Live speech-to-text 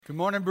Good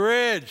morning,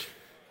 Bridge.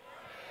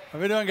 How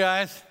we doing,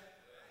 guys?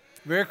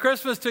 Merry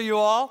Christmas to you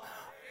all.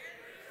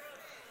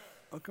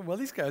 Okay, well,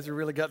 these guys have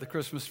really got the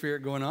Christmas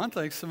spirit going on.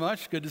 Thanks so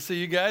much. Good to see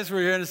you guys.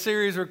 We're here in a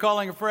series we're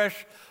calling A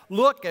Fresh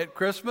Look at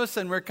Christmas,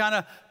 and we're kind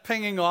of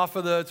pinging off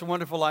of the It's a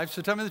Wonderful Life.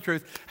 So tell me the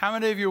truth. How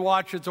many of you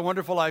watch It's a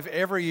Wonderful Life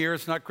every year?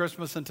 It's not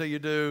Christmas until you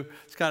do.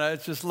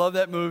 It's just love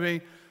that movie.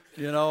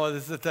 You know,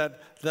 it's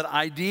that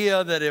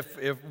idea that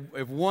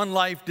if one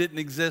life didn't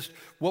exist,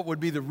 what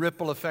would be the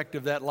ripple effect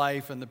of that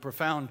life and the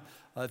profound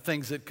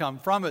things that come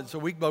from it. So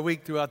week by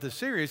week throughout this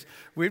series,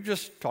 we're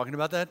just talking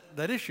about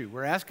that issue.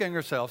 We're asking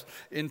ourselves,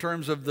 in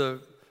terms of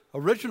the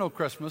original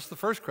Christmas, the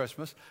first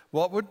Christmas,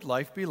 what would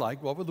life be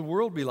like? What would the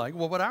world be like?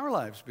 What would our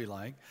lives be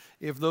like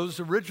if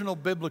those original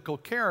biblical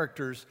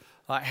characters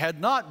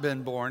had not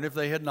been born, if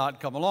they had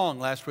not come along?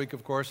 Last week,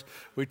 of course,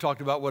 we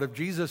talked about what if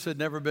Jesus had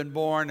never been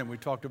born, and we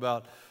talked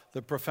about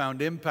the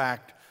profound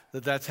impact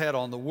that's had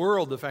on the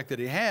world, the fact that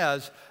he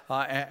has,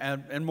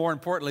 and more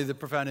importantly, the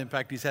profound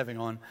impact he's having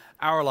on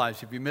our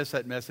lives. If you missed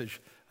that message,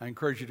 I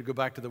encourage you to go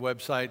back to the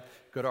website,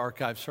 go to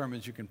Archive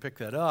Sermons, you can pick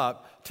that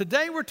up.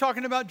 Today we're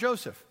talking about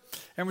Joseph,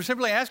 and we're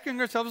simply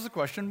asking ourselves the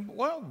question,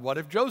 well, what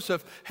if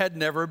Joseph had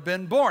never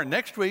been born?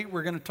 Next week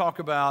we're going to talk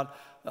about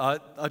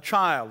a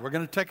child. We're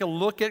going to take a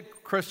look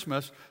at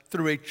Christmas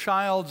through a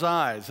child's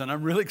eyes. And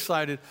I'm really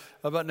excited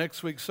about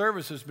next week's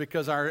services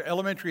because our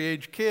elementary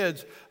age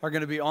kids are going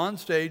to be on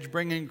stage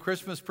bringing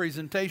Christmas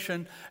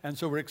presentation. And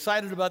so we're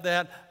excited about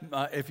that.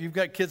 If you've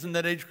got kids in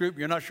that age group,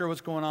 you're not sure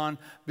what's going on,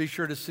 be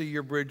sure to see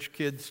your Bridge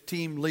Kids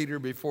team leader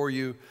before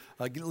you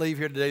leave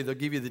here today. They'll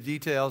give you the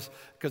details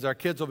because our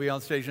kids will be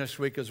on stage next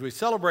week as we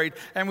celebrate.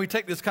 And we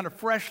take this kind of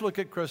fresh look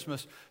at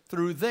Christmas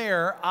through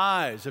their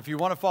eyes. If you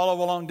want to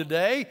follow along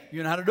today,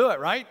 you know how to do it,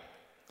 right?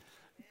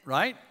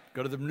 Right?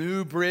 Go to the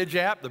new Bridge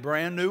app, the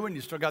brand new one.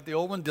 You still got the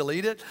old one,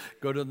 delete it.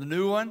 Go to the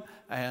new one,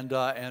 and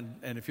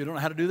if you don't know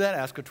how to do that,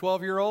 ask a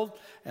 12-year-old,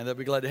 and they'll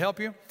be glad to help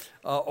you.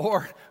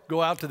 Or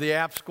go out to the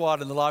app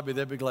squad in the lobby.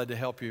 They'll be glad to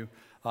help you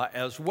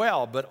as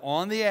well. But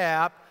on the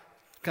app,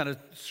 kind of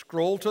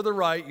scroll to the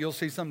right, you'll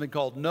see something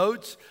called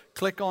Notes.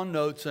 Click on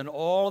Notes, and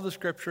all of the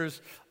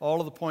scriptures,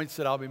 all of the points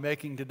that I'll be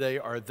making today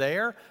are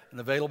there and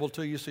available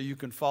to you so you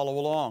can follow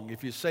along.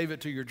 If you save it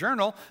to your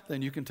journal,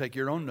 then you can take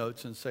your own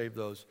notes and save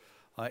those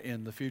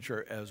in the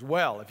future as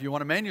well. If you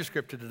want a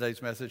manuscript to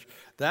today's message,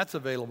 that's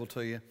available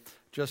to you.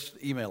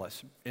 Just email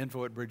us,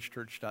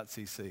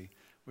 info@bridgechurch.cc.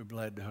 We're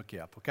glad to hook you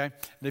up, okay? And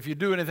if you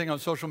do anything on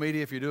social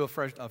media, if you do a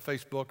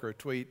Facebook or a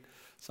tweet,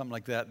 something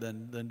like that,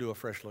 then do a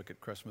fresh look at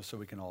Christmas so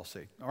we can all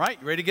see. All right,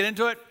 you ready to get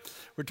into it?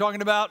 We're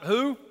talking about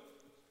who?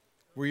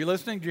 Were you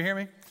listening? Did you hear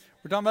me?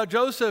 We're talking about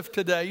Joseph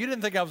today. You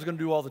didn't think I was going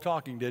to do all the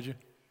talking, did you?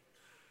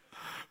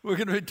 We're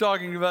going to be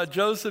talking about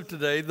Joseph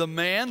today, the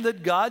man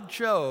that God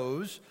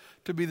chose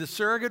to be the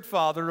surrogate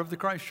father of the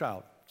Christ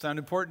child. Sound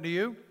important to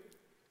you?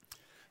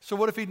 So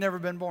what if he'd never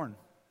been born?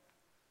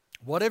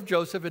 What if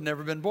Joseph had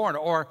never been born?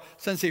 Or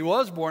since he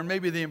was born,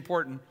 maybe the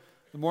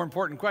more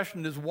important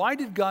question is, why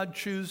did God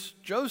choose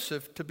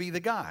Joseph to be the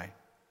guy?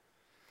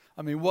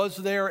 I mean, was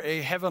there a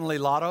heavenly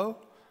lotto?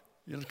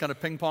 You know, kind of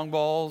ping pong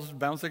balls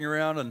bouncing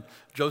around, and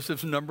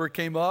Joseph's number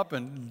came up,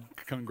 and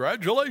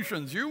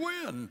congratulations, you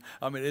win.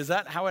 I mean, is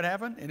that how it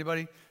happened?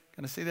 Anybody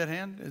kind of see that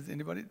hand? Is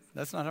anybody?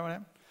 That's not how it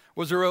happened?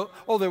 Was there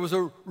there was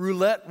a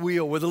roulette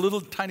wheel with little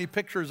tiny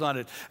pictures on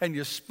it, and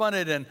you spun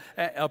it and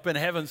up in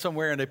heaven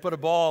somewhere, and they put a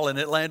ball, and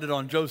it landed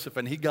on Joseph,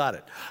 and he got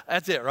it.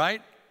 That's it,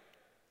 right?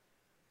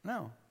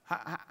 No.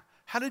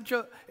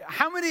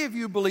 How many of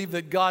you believe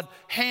that God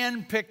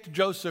handpicked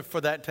Joseph for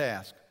that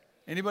task?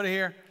 Anybody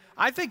here?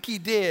 I think he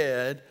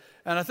did,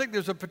 and I think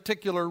there's a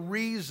particular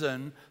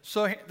reason.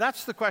 So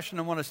that's the question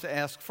I want us to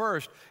ask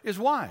first, is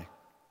why?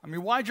 I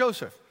mean, why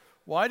Joseph?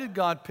 Why did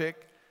God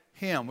pick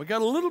him? We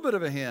got a little bit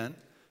of a hint.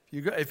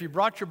 If you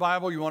brought your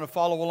Bible, you want to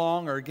follow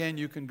along, or again,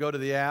 you can go to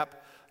the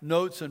app,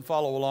 Notes, and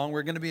follow along.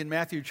 We're going to be in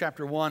Matthew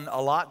chapter 1 a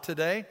lot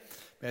today.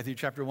 Matthew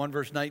chapter 1,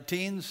 verse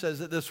 19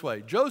 says it this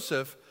way: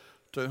 Joseph,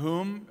 to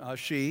whom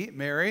she,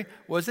 Mary,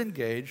 was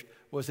engaged,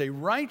 was a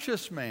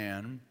righteous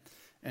man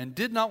and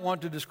did not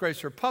want to disgrace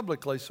her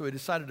publicly, so he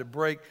decided to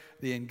break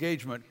the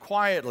engagement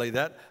quietly.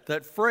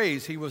 That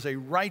phrase, he was a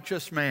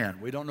righteous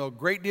man. We don't know a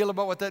great deal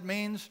about what that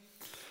means,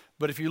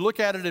 but if you look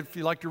at it, if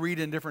you like to read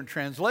in different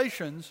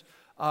translations,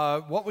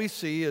 what we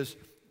see is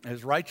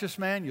righteous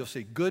man, you'll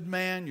see good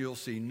man, you'll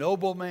see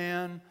noble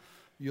man,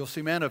 you'll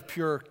see man of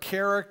pure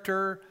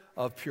character,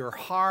 of pure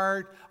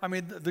heart. I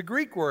mean, the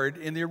Greek word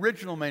in the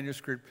original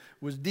manuscript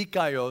was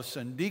dikaios,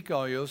 and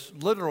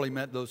dikaios literally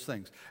meant those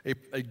things: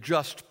 a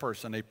just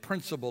person, a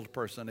principled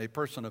person, a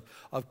person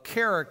of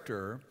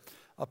character,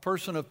 a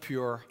person of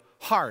pure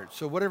heart.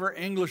 So whatever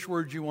English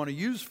words you want to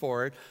use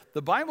for it,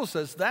 the Bible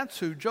says that's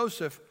who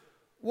Joseph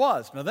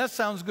was. Now that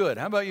sounds good.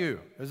 How about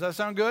you? Does that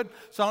sound good?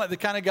 Sound like the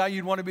kind of guy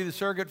you'd want to be the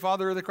surrogate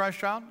father of the Christ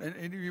child?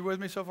 Are you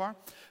with me so far?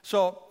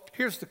 So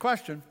here's the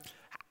question.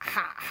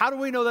 How do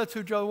we know that's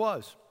who Joe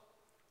was?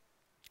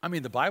 I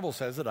mean, the Bible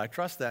says it. I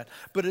trust that.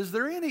 But is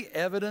there any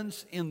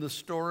evidence in the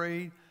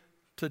story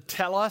to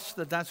tell us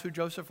that that's who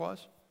Joseph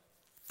was?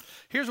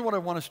 Here's what I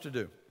want us to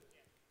do.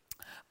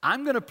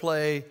 I'm going to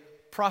play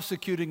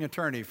prosecuting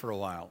attorney for a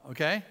while,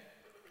 okay?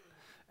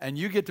 And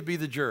you get to be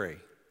the jury.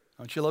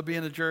 Don't you love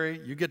being the jury?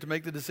 You get to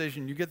make the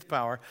decision. You get the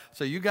power.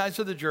 So you guys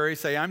are the jury.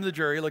 Say, I'm the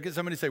jury. Look at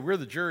somebody. Say, we're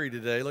the jury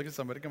today. Look at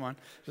somebody. Come on.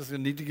 Just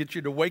need to get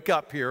you to wake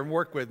up here and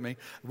work with me.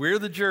 We're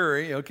the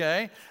jury,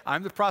 okay?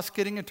 I'm the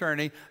prosecuting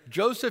attorney.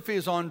 Joseph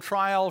is on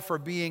trial for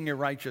being a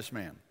righteous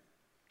man.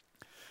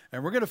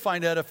 And we're going to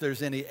find out if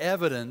there's any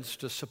evidence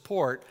to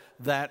support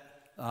that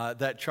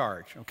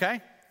charge,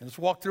 okay? Let's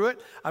walk through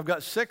it. I've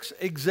got 6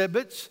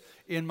 exhibits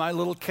in my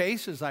little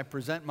case as I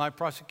present my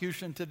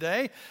prosecution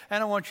today,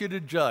 and I want you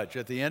to judge.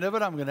 At the end of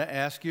it, I'm going to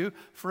ask you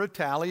for a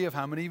tally of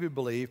how many of you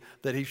believe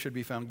that he should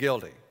be found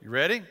guilty. You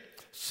ready?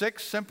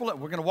 6 simple.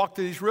 We're going to walk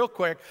through these real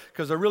quick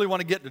because I really want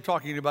to get to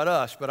talking about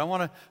us, but I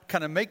want to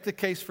kind of make the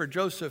case for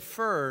Joseph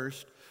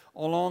first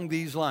along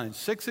these lines.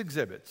 6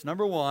 exhibits.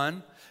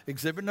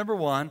 Exhibit number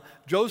one,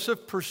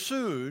 Joseph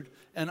pursued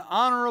an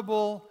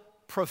honorable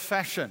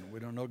profession. We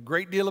don't know a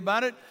great deal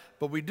about it,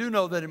 but we do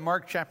know that in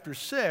Mark chapter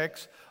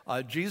 6,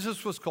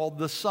 Jesus was called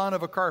the son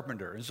of a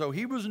carpenter. And so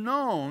he was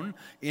known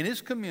in his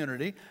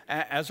community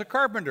as a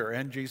carpenter,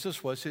 and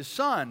Jesus was his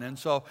son. And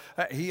so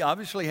he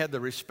obviously had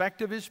the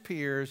respect of his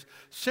peers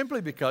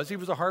simply because he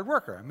was a hard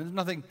worker. I mean, there's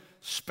nothing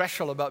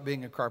special about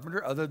being a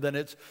carpenter other than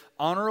it's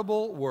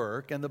honorable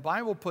work, and the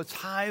Bible puts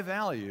high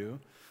value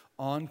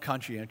on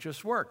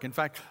conscientious work. In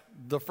fact,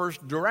 the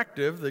first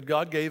directive that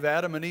God gave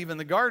Adam and Eve in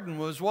the garden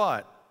was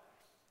what?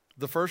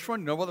 The first one,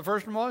 you know what the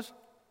first one was?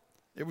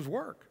 It was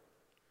work.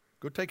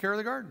 Go take care of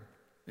the garden.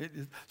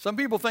 Some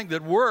people think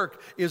that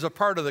work is a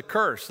part of the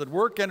curse, that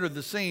work entered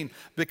the scene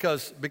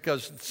because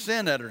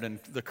sin entered and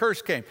the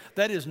curse came.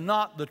 That is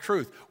not the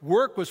truth.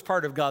 Work was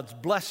part of God's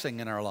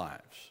blessing in our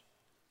lives.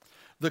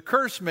 The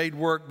curse made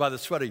work by the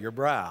sweat of your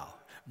brow,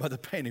 by the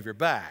pain of your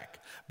back.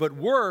 But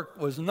work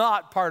was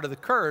not part of the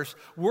curse.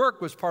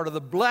 Work was part of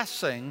the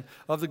blessing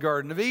of the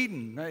Garden of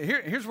Eden.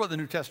 Here's what the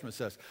New Testament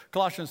says.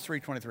 Colossians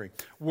 3:23.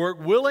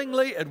 Work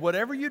willingly at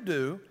whatever you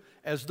do,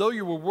 as though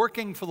you were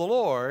working for the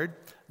Lord,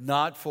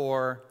 not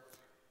for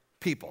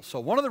people. So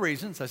one of the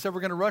reasons, I said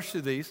we're going to rush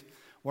through these,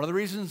 one of the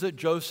reasons that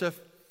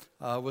Joseph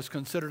was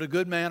considered a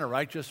good man, a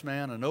righteous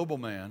man, a noble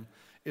man,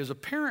 is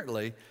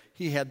apparently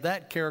he had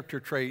that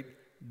character trait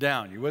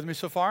down. You with me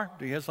so far?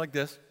 Do you guys like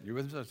this? You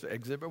with me? That's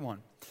exhibit 1.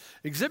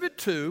 Exhibit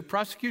 2,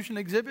 prosecution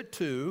exhibit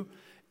 2,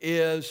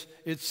 is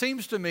it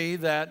seems to me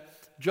that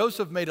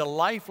Joseph made a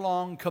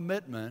lifelong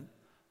commitment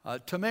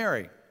to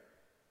Mary.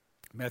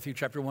 Matthew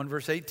chapter 1,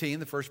 verse 18,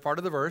 the first part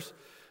of the verse.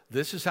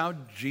 This is how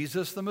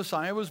Jesus the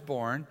Messiah was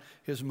born.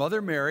 His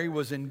mother Mary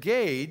was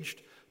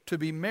engaged to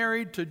be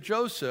married to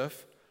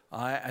Joseph.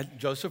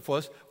 Joseph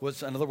was,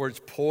 in other words,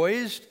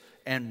 poised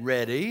and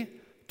ready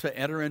to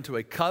enter into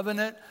a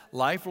covenant,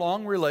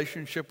 lifelong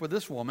relationship with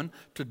this woman,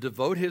 to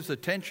devote his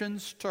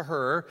attentions to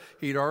her.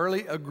 He'd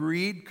already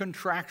agreed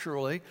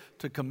contractually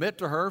to commit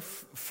to her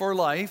for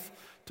life,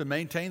 to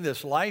maintain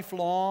this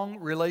lifelong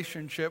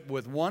relationship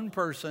with one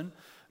person,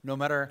 no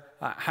matter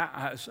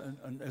how,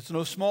 it's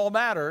no small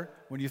matter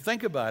when you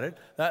think about it.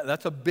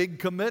 That's a big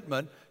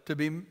commitment to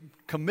be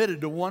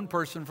committed to one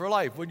person for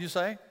life, wouldn't you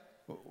say?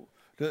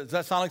 Does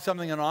that sound like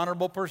something an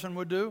honorable person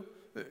would do?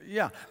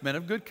 Yeah, men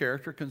of good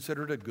character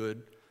consider it a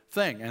good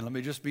thing. And let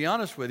me just be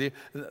honest with you,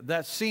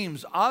 that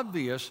seems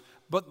obvious,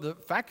 but the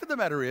fact of the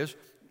matter is,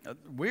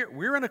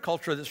 we're in a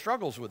culture that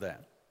struggles with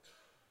that.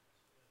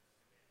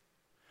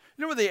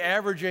 You know what the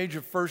average age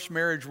of first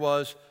marriage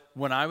was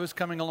when I was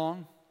coming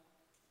along?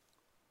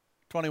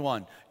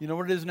 21. You know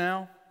what it is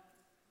now?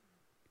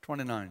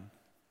 29.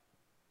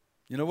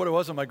 You know what it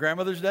was on my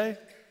grandmother's day?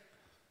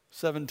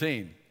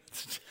 17.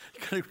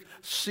 You got to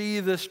see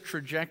this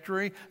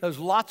trajectory. There's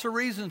lots of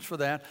reasons for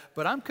that,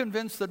 but I'm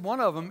convinced that one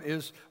of them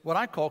is what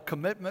I call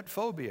commitment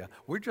phobia.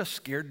 We're just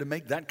scared to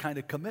make that kind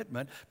of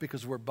commitment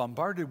because we're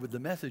bombarded with the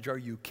message, are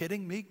you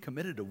kidding me?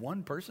 Committed to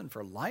one person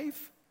for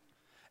life?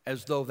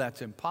 As though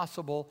that's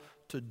impossible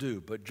to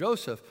do. But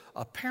Joseph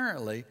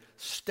apparently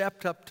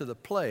stepped up to the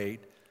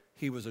plate.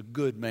 He was a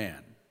good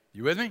man.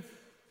 You with me?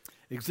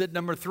 Exhibit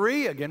number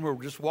 3, again, we're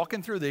just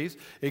walking through these.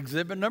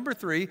 Exhibit number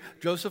 3,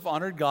 Joseph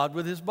honored God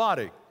with his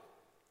body.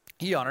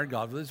 He honored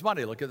God with his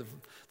body. Look at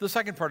the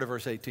second part of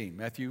verse 18,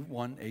 Matthew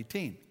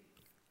 1:18.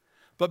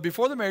 But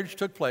before the marriage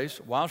took place,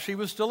 while she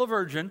was still a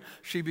virgin,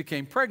 she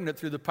became pregnant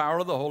through the power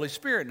of the Holy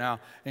Spirit. Now,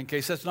 in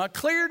case that's not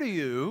clear to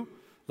you,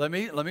 let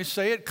me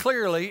say it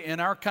clearly in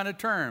our kind of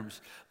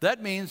terms.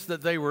 That means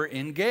that they were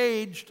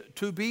engaged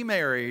to be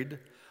married,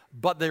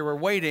 but they were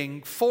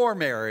waiting for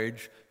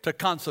marriage to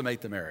consummate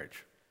the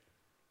marriage.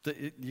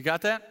 You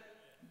got that?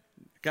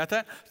 Got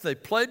that? So they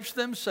pledged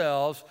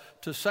themselves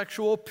to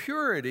sexual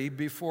purity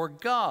before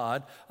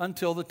God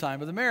until the time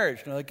of the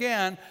marriage. Now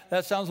again,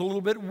 that sounds a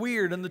little bit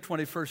weird in the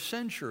 21st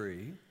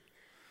century.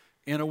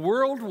 In a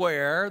world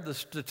where the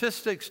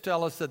statistics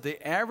tell us that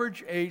the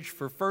average age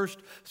for first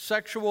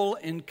sexual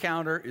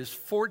encounter is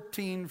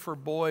 14 for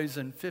boys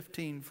and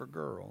 15 for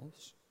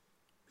girls.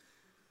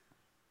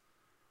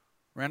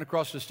 Ran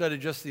across a study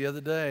just the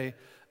other day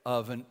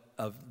of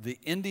the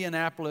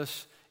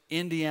Indianapolis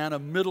Indiana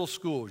middle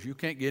schools. You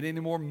can't get any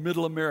more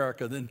middle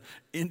America than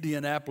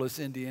Indianapolis,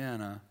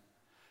 Indiana.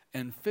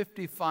 And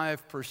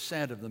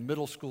 55% of the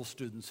middle school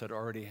students had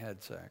already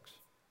had sex.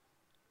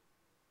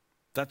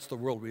 That's the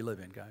world we live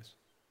in, guys.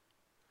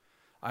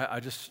 I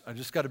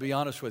just got to be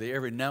honest with you.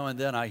 Every now and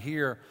then I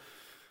hear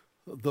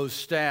those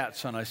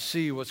stats and I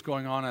see what's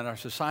going on in our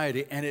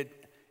society, and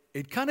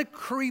it kind of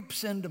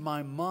creeps into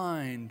my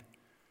mind.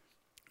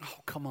 Oh,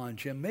 come on,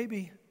 Jim.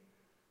 Maybe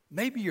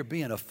you're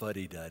being a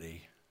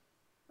fuddy-duddy.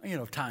 You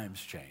know,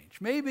 times change.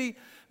 Maybe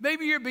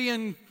you're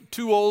being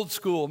too old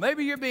school.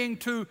 Maybe you're being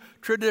too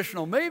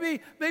traditional. Maybe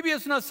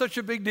it's not such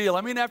a big deal.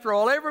 I mean, after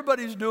all,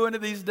 everybody's doing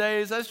it these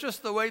days. That's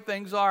just the way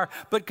things are.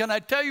 But can I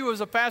tell you as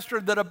a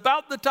pastor that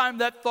about the time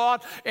that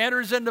thought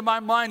enters into my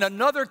mind,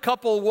 another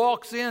couple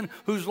walks in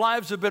whose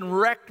lives have been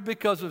wrecked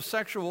because of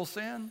sexual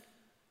sin?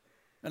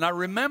 And I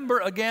remember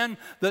again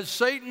that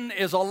Satan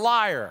is a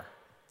liar.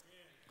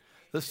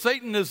 That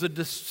Satan is a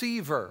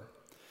deceiver.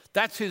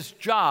 That's his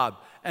job.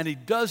 And he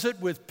does it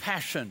with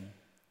passion.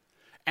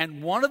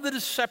 And one of the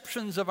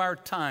deceptions of our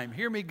time,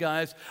 hear me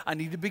guys, I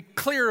need to be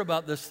clear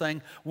about this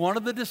thing. One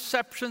of the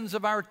deceptions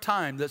of our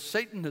time that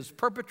Satan has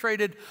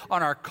perpetrated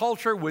on our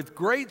culture with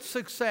great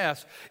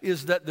success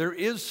is that there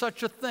is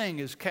such a thing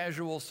as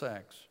casual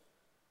sex.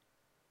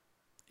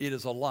 It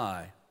is a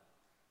lie.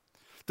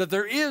 That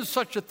there is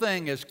such a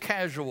thing as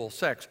casual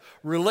sex,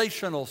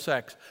 relational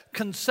sex,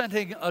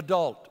 consenting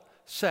adult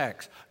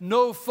sex,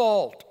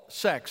 no-fault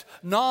sex,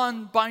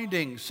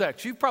 non-binding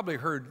sex. You've probably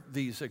heard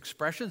these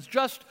expressions.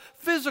 Just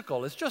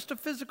physical. It's just a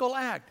physical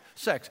act.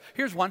 Sex.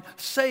 Here's one.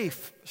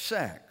 Safe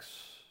sex.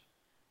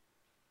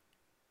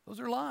 Those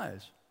are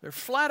lies. They're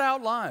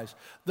flat-out lies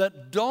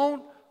that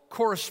don't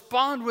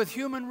correspond with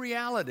human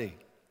reality.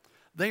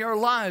 They are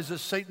lies that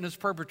Satan has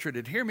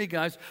perpetrated. Hear me,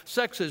 guys.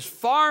 Sex is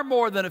far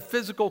more than a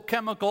physical,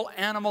 chemical,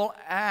 animal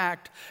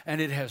act, and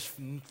it has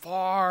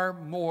far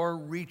more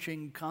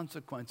reaching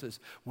consequences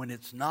when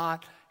it's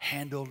not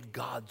handled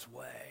God's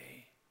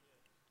way.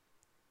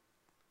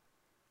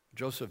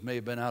 Joseph may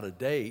have been out of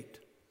date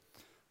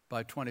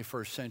by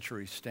 21st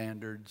century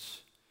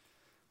standards,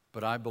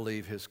 but I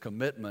believe his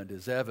commitment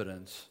is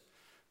evidence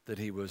that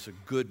he was a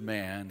good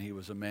man. He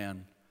was a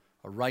man,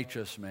 a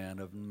righteous man,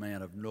 a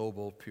man of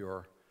noble,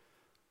 pure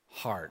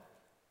heart.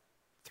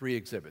 3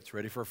 exhibits.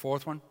 Ready for a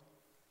 4th one?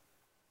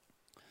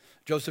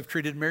 Joseph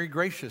treated Mary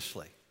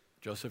graciously.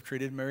 Joseph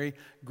treated Mary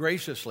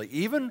graciously.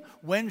 Even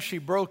when she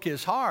broke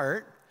his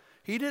heart,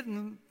 he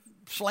didn't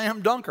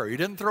slam dunk her. He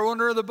didn't throw her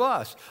under the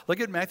bus. Look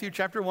at Matthew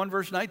chapter 1,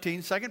 verse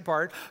 19, second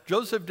part.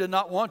 Joseph did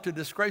not want to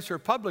disgrace her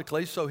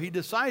publicly, so he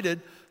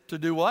decided to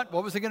do what?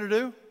 What was he going to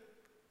do?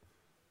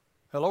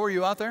 Hello, are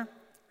you out there?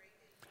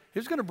 He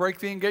was going to break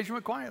the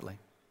engagement quietly.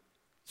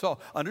 So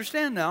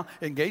understand now,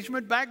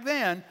 engagement back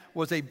then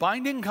was a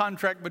binding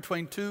contract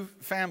between two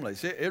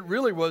families. It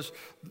really was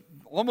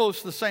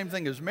almost the same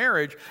thing as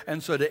marriage.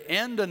 And so to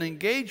end an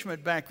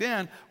engagement back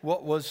then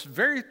was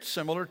very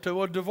similar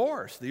to a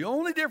divorce. The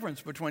only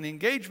difference between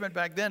engagement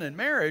back then and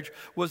marriage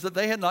was that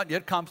they had not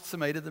yet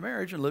consummated the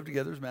marriage and lived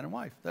together as man and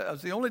wife. That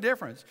was the only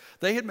difference.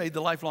 They had made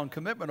the lifelong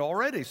commitment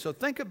already. So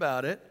think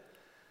about it.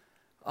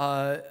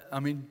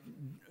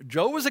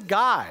 Joe was a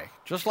guy,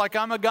 just like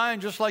I'm a guy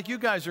and just like you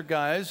guys are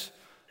guys.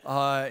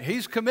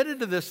 He's committed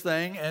to this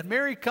thing, and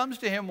Mary comes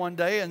to him one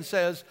day and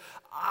says,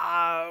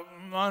 I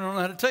don't know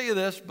how to tell you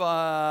this,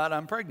 but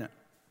I'm pregnant.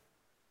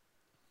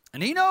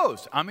 And he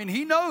knows.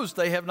 He knows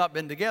they have not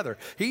been together.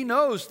 He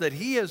knows that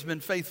he has been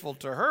faithful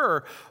to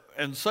her,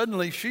 and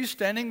suddenly she's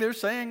standing there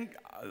saying,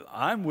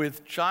 I'm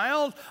with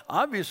child.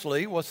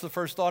 Obviously, what's the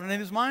first thought in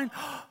his mind?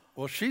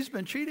 Well, she's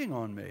been cheating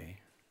on me.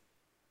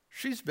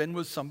 She's been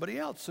with somebody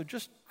else. So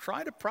just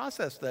try to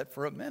process that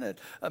for a minute.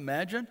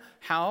 Imagine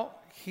how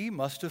he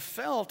must have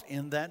felt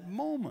in that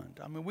moment.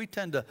 We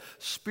tend to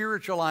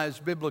spiritualize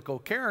biblical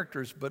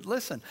characters, but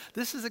listen,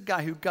 this is a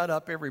guy who got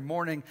up every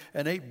morning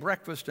and ate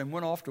breakfast and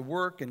went off to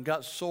work and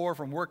got sore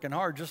from working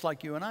hard just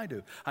like you and I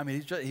do.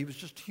 He was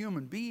just a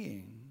human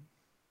being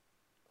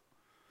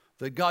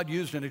that God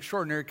used in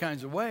extraordinary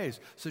kinds of ways.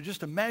 So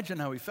just imagine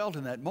how he felt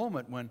in that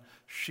moment when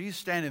she's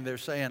standing there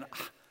saying,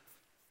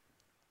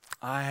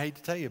 I hate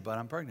to tell you, but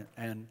I'm pregnant.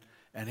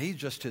 And he's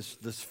just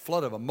this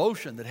flood of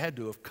emotion that had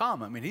to have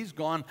come. He's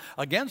gone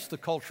against the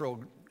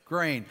cultural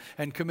grain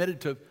and committed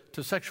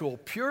to sexual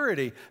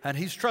purity, and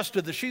he's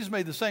trusted that she's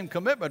made the same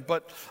commitment,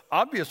 but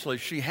obviously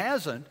she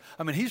hasn't.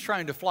 He's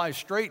trying to fly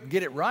straight and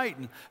get it right,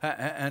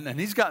 and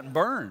he's gotten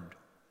burned.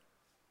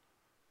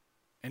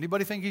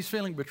 Anybody think he's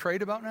feeling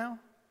betrayed about now?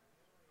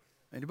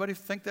 Anybody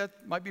think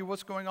that might be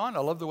what's going on? I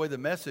love the way the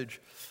Message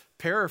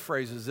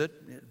paraphrases it,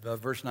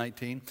 verse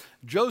 19.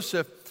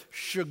 Joseph,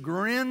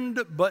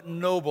 chagrined but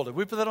noble. Did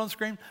we put that on the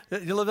screen?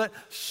 You love that?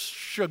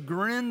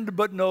 Chagrined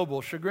but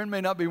noble. Chagrin may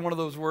not be one of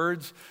those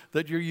words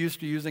that you're used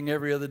to using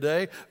every other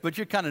day, but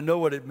you kind of know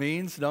what it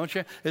means, don't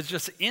you? It's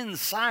just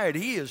inside.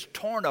 He is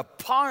torn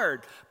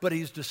apart, but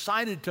he's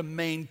decided to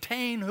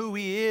maintain who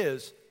he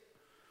is.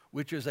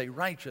 which is a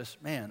righteous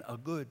man, a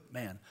good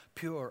man,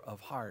 pure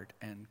of heart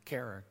and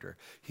character.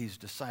 He's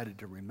decided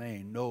to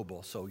remain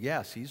noble. So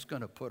yes, he's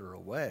going to put her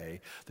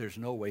away. There's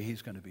no way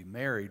he's going to be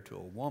married to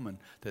a woman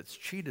that's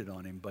cheated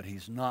on him, but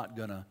he's not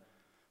going to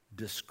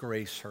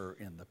disgrace her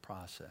in the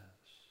process.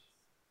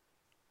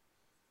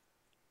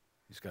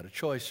 He's got a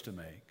choice to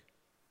make.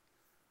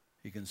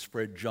 He can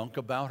spread junk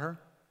about her.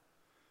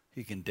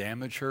 He can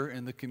damage her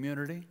in the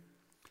community.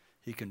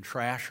 He can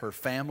trash her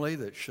family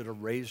that should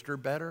have raised her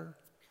better.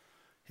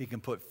 He can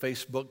put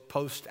Facebook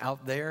posts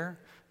out there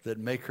that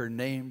make her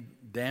name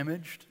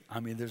damaged.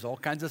 I mean, there's all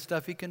kinds of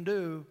stuff he can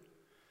do.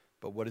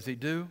 But what does he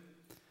do?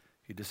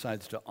 He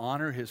decides to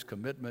honor his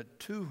commitment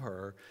to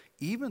her,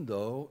 even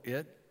though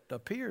it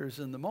appears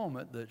in the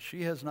moment that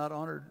she has not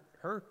honored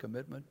her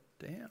commitment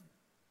to him.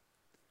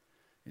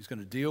 He's going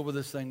to deal with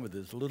this thing with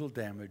as little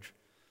damage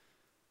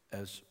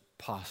as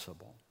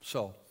possible.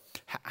 So,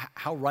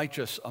 how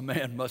righteous a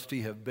man must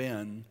he have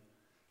been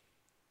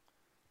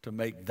to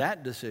make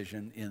that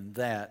decision in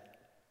that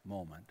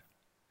moment?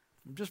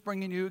 I'm just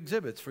bringing you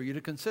exhibits for you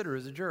to consider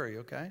as a jury,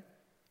 okay?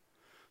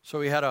 So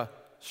he had a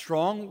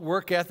strong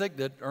work ethic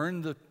that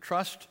earned the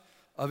trust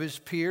of his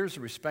peers,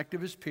 the respect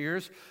of his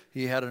peers.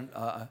 He had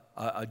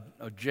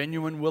a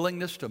genuine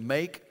willingness to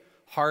make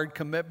hard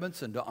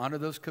commitments and to honor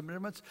those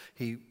commitments.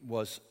 He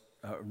was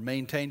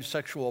maintained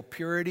sexual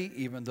purity,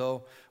 even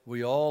though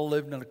we all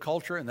lived in a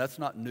culture, and that's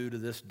not new to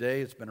this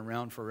day, it's been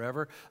around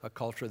forever, a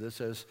culture that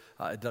says,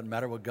 it doesn't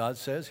matter what God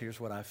says, here's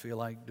what I feel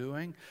like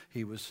doing.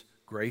 He was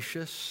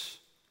gracious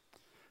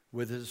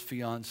with his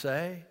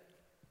fiancée.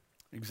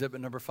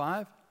 Exhibit number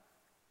 5.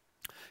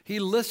 He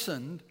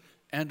listened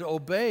and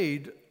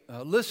obeyed,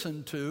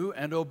 listened to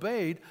and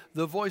obeyed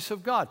the voice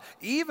of God.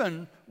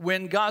 Even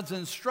when God's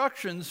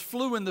instructions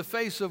flew in the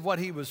face of what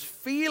he was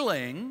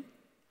feeling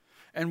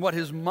and what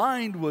his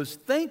mind was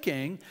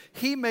thinking,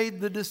 he made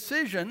the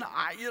decision,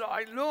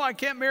 I know I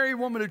can't marry a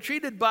woman who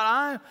cheated,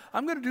 but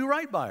I'm going to do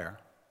right by her.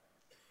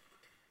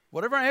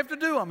 Whatever I have to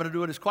do, I'm going to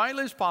do it as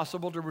quietly as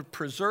possible to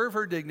preserve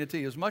her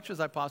dignity as much as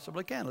I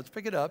possibly can. Let's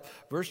pick it up,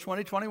 verse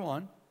 20,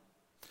 21.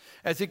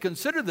 As he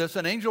considered this,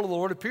 an angel of the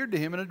Lord appeared to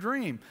him in a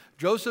dream.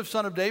 Joseph,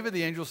 son of David,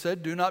 the angel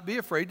said, "Do not be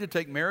afraid to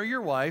take Mary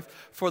your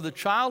wife, for the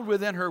child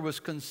within her was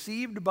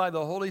conceived by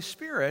the Holy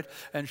Spirit,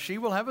 and she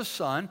will have a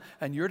son,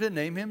 and you're to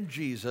name him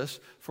Jesus,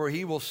 for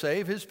he will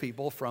save his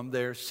people from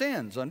their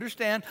sins."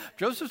 Understand,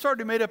 Joseph's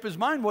already made up his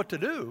mind what to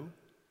do.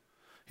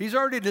 He's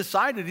already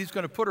decided he's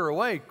going to put her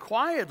away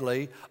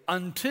quietly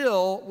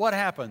until what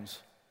happens?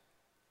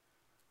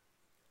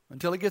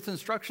 Until he gets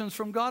instructions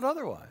from God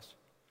otherwise.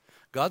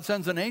 God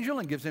sends an angel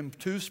and gives him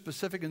 2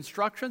 specific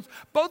instructions,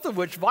 both of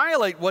which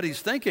violate what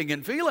he's thinking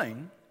and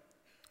feeling.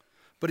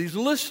 But he's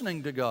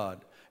listening to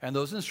God. And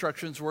those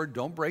instructions were,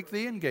 don't break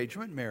the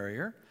engagement, marry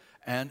her,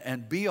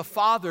 and be a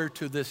father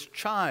to this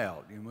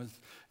child.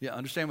 You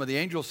understand when the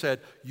angel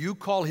said, you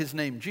call his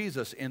name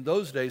Jesus. In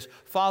those days,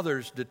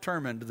 fathers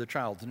determined the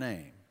child's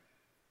name.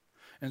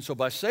 And so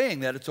by saying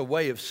that, it's a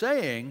way of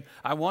saying,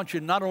 I want you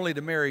not only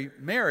to marry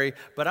Mary,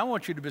 but I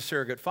want you to be a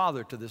surrogate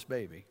father to this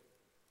baby.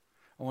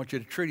 I want you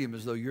to treat him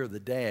as though you're the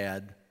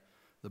dad,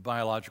 the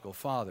biological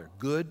father.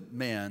 Good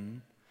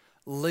men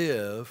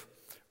live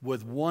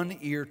with one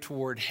ear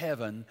toward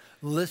heaven,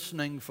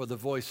 listening for the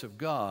voice of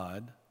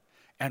God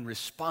and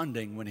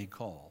responding when he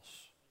calls.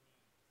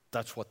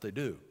 That's what they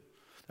do.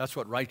 That's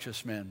what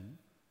righteous men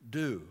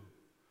do.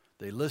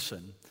 They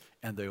listen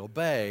and they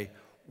obey,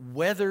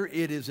 whether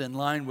it is in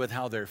line with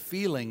how they're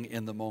feeling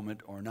in the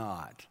moment or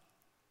not.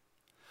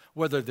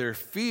 Whether their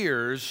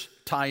fears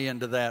tie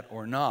into that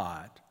or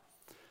not.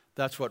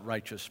 That's what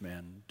righteous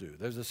men do.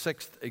 There's a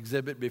 6th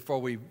exhibit before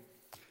we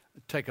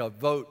take a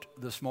vote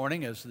this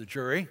morning as the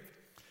jury.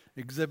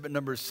 Exhibit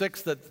number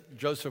 6, that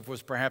Joseph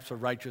was perhaps a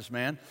righteous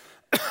man,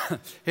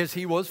 is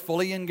he was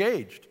fully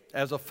engaged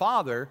as a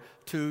father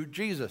to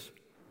Jesus.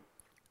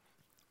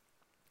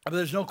 But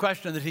there's no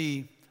question that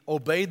he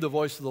obeyed the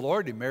voice of the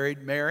Lord. He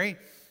married Mary.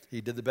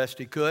 He did the best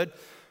he could.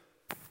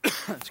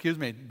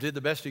 Did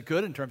the best he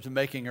could in terms of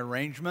making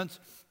arrangements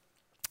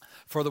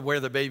for where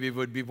the baby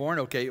would be born.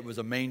 Okay, it was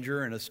a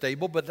manger and a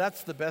stable, but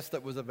that's the best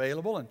that was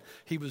available, and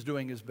he was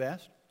doing his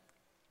best.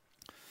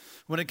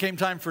 When it came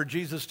time for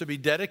Jesus to be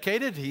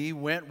dedicated, he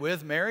went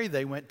with Mary.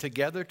 They went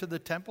together to the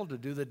temple to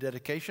do the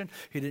dedication.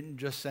 He didn't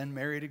just send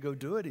Mary to go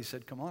do it. He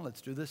said, come on,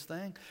 let's do this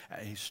thing.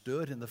 He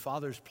stood in the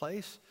Father's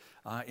place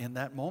in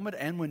that moment.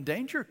 And when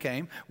danger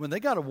came, when they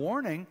got a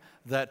warning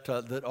that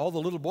all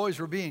the little boys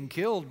were being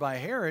killed by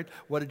Herod,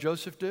 what did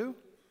Joseph do?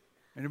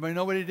 Anybody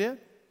know what he did?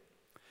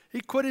 He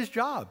quit his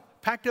job,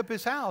 packed up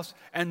his house,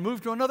 and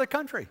moved to another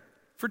country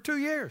for 2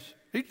 years.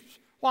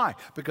 Why?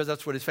 Because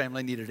that's what his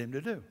family needed him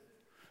to do.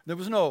 There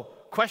was no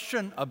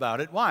question about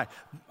it. Why?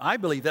 I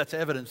believe that's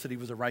evidence that he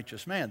was a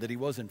righteous man, that he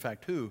was, in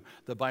fact, who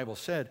the Bible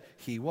said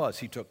he was.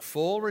 He took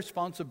full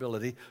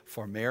responsibility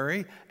for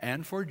Mary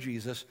and for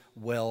Jesus'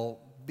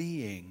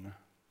 well-being.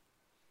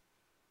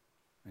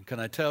 And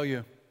can I tell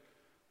you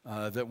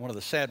that one of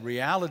the sad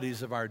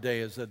realities of our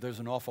day is that there's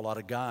an awful lot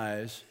of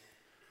guys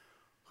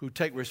who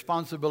take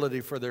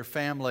responsibility for their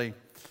family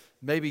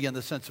maybe in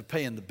the sense of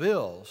paying the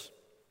bills.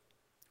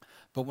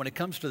 But when it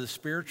comes to the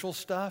spiritual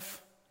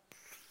stuff,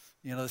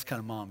 that's kind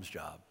of mom's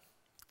job.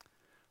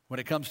 When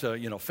it comes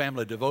to,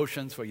 family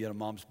devotions, well,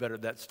 mom's better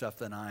at that stuff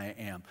than I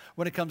am.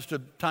 When it comes to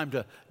time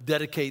to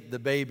dedicate the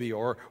baby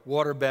or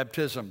water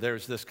baptism,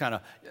 there's this kind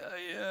of,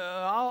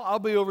 I'll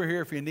be over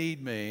here if you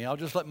need me. I'll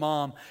just let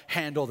mom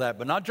handle that.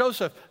 But not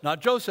Joseph. Not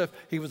Joseph.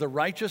 He was a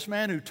righteous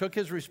man who took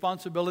his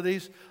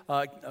responsibilities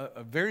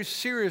very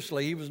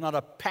seriously. He was not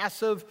a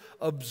passive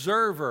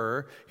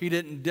observer. He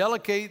didn't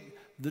delegate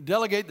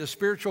the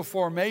spiritual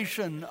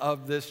formation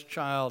of this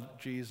child,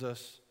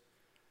 Jesus.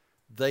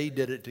 They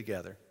did it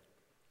together.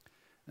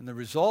 And the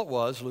result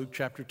was, Luke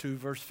chapter 2,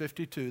 verse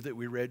 52, that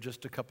we read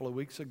just a couple of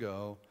weeks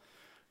ago,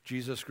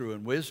 Jesus grew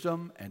in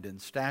wisdom and in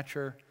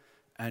stature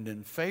and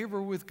in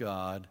favor with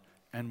God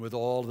and with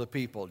all the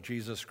people.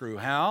 Jesus grew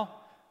how?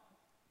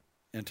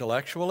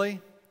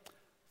 Intellectually,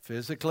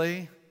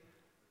 physically,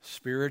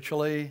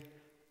 spiritually,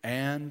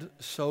 and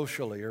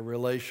socially or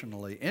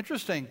relationally.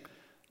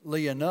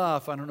 Interestingly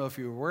enough, I don't know if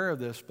you're aware of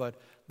this, but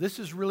this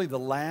is really the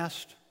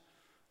last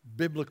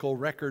biblical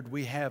record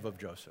we have of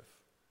Joseph.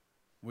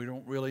 We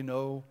don't really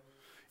know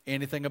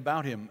anything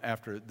about him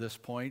after this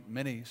point.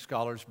 Many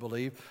scholars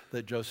believe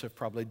that Joseph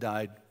probably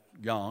died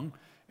young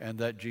and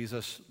that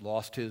Jesus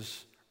lost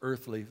his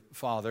earthly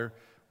father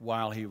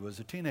while he was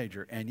a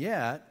teenager. And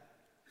yet,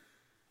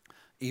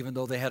 even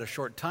though they had a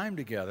short time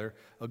together,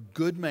 a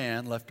good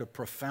man left a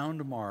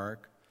profound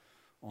mark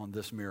on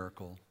this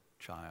miracle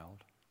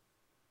child.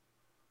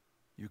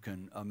 You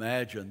can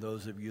imagine,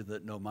 those of you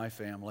that know my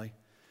family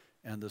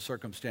and the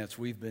circumstance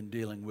we've been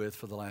dealing with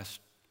for the last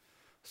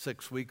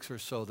 6 weeks or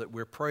so, that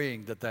we're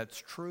praying that that's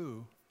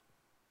true,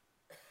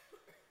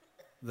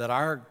 that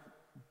our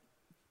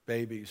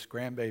babies,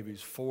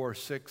 grandbabies, 4,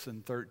 6,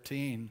 and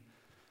 13,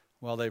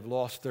 while they've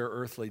lost their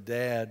earthly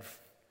dad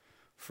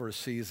for a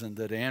season,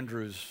 that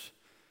Andrew's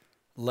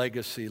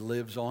legacy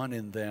lives on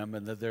in them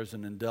and that there's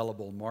an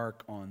indelible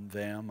mark on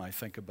them. I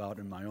think about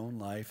in my own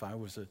life, I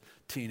was a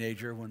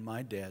teenager when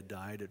my dad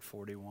died at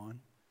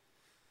 41.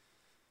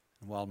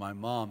 And while my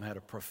mom had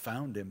a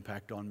profound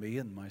impact on me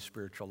in my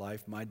spiritual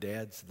life, my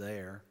dad's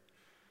there.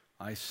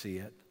 I see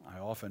it. I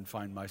often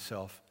find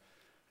myself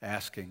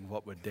asking,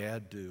 what would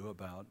Dad do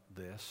about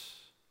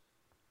this?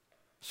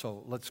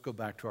 So let's go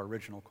back to our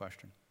original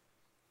question.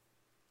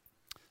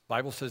 The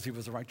Bible says he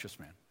was a righteous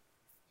man.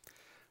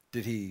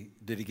 Did he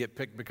get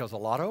picked because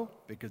of lotto?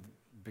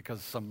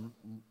 Because some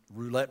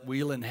roulette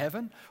wheel in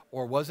heaven?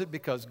 Or was it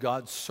because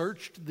God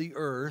searched the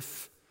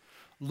earth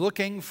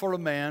looking for a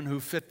man who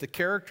fit the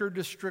character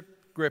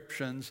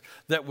descriptions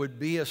that would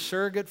be a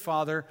surrogate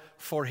father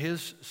for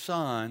his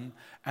son,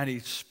 and he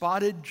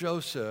spotted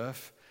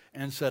Joseph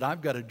and said,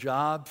 I've got a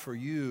job for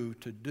you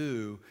to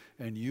do,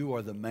 and you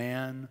are the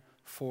man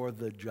for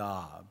the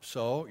job.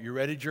 So, you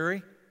ready,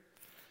 jury?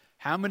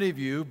 How many of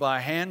you, by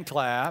hand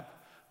clap,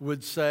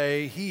 would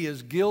say he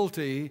is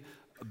guilty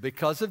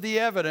because of the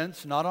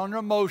evidence, not on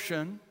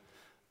emotion,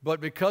 but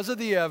because of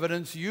the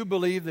evidence, you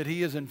believe that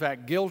he is in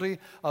fact guilty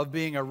of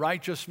being a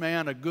righteous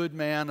man, a good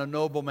man, a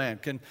noble man?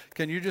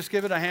 Can you just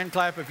give it a hand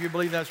clap if you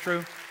believe that's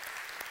true?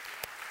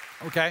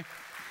 Okay.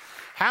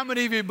 How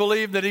many of you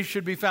believe that he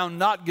should be found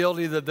not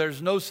guilty, that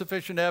there's no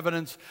sufficient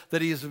evidence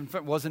that he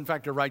was in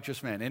fact a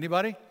righteous man?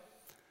 Anybody?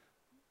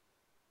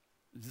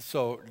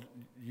 So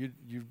you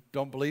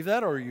don't believe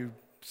that, or are you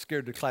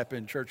scared to clap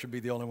in church and be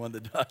the only one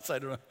that does? I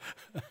don't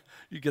know.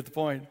 You get the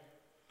point.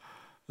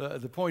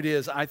 The point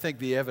is, I think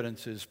the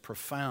evidence is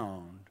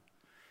profound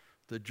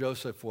that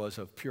Joseph was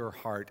of pure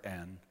heart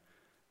and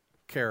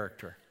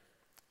character.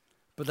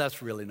 But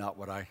that's really not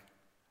what I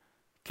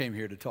came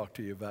here to talk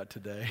to you about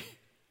today.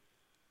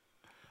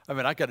 I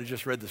mean, I could have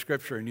just read the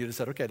scripture and you'd have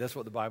said, okay, that's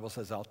what the Bible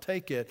says, I'll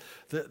take it.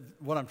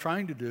 What I'm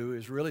trying to do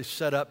is really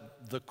set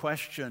up the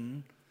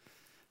question,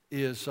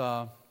 is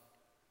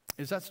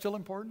that still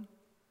important?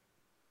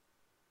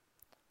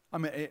 I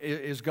mean,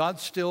 is God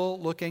still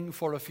looking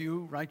for a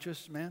few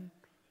righteous men?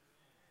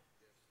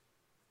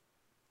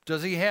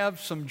 Does he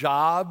have some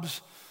jobs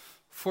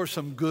for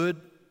some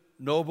good,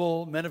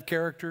 noble men of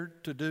character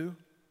to do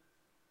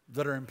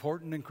that are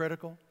important and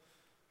critical?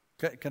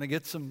 Can I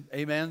get some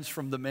amens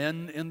from the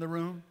men in the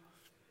room?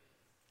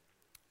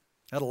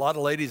 I had a lot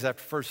of ladies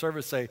after first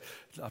service say,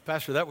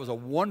 Pastor, that was a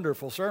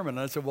wonderful sermon.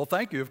 And I said, well,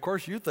 thank you. Of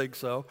course you think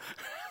so.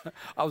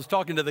 I was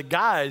talking to the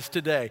guys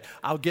today.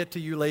 I'll get to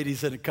you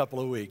ladies in a couple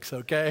of weeks,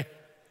 okay?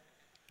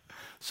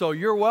 So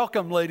you're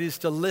welcome, ladies,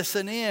 to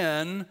listen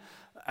in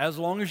as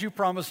long as you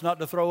promise not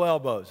to throw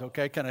elbows,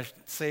 okay? Can I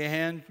say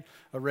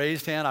a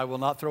raised hand? I will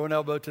not throw an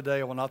elbow today.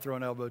 I will not throw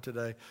an elbow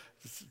today.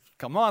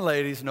 Come on,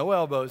 ladies, no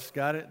elbows.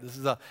 Got it? This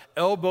is a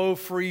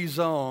elbow-free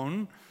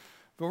zone.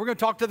 But we're going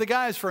to talk to the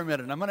guys for a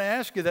minute. And I'm going to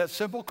ask you that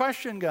simple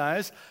question,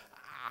 guys.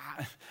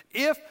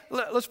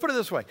 Let's put it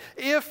this way.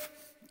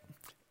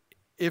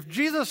 If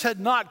Jesus had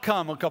not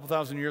come a couple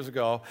thousand years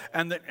ago,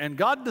 and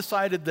God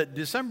decided that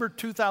December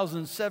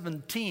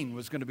 2017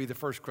 was going to be the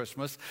first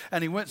Christmas,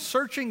 and he went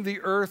searching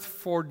the earth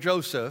for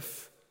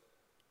Joseph,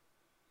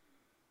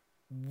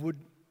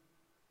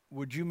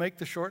 would you make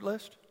the short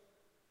list?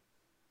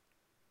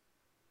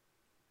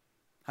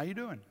 How you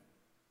doing?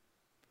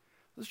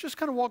 Let's just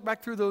kind of walk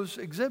back through those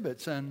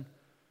exhibits, and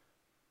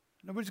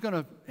nobody's going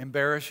to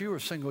embarrass you or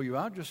single you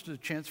out, just a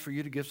chance for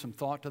you to give some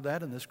thought to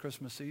that in this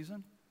Christmas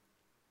season.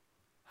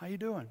 How you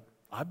doing?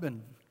 I've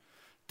been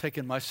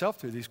taking myself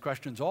through these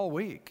questions all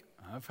week.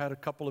 I've had a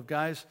couple of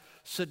guys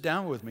sit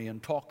down with me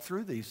and talk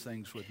through these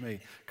things with me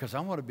because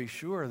I want to be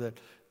sure that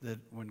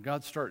when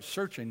God starts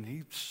searching,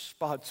 he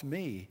spots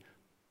me.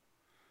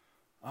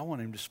 I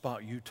want him to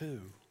spot you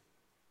too.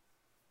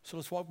 So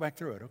let's walk back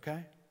through it,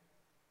 okay?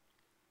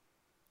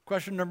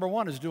 Question number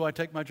 1 is, do I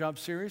take my job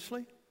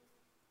seriously?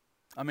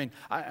 I mean,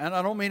 and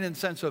I don't mean in the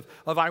sense of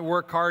I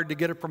work hard to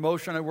get a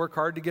promotion, I work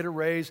hard to get a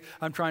raise,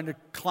 I'm trying to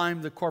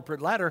climb the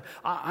corporate ladder.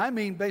 I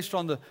mean based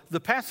on the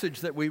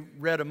passage that we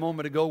read a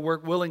moment ago,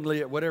 work willingly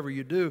at whatever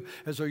you do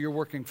as though you're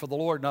working for the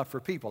Lord, not for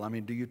people. I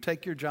mean, do you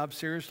take your job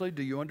seriously?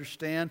 Do you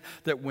understand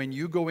that when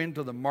you go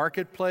into the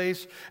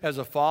marketplace as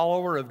a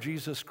follower of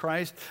Jesus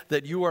Christ,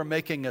 that you are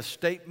making a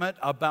statement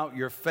about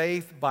your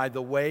faith by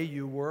the way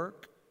you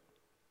work?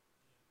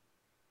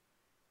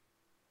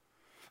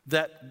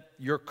 That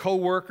your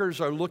coworkers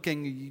are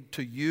looking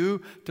to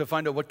you to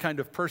find out what kind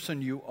of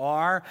person you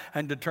are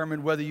and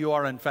determine whether you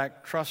are in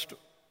fact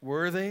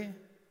trustworthy?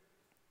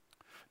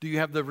 Do you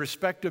have the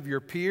respect of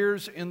your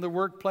peers in the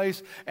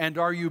workplace? And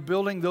are you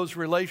building those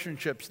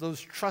relationships,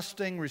 those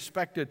trusting,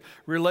 respected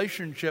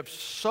relationships,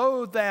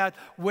 so that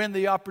when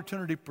the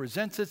opportunity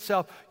presents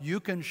itself, you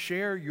can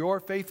share your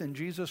faith in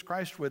Jesus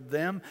Christ with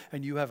them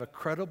and you have a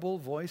credible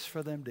voice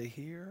for them to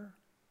hear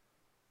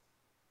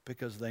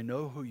because they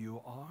know who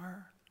you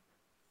are?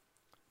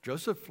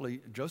 Joseph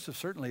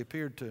certainly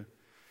appeared to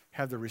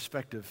have the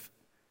respect of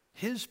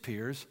his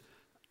peers.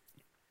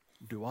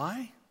 Do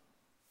I?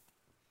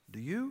 Do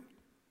you?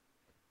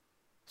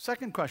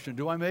 Second question,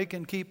 do I make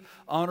and keep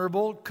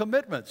honorable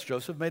commitments?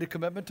 Joseph made a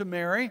commitment to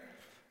Mary,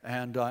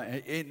 and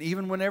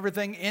even when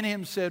everything in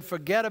him said,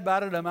 forget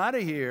about it, I'm out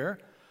of here,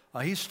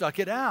 he stuck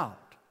it out.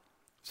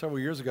 Several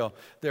years ago,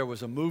 there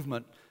was a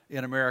movement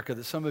in America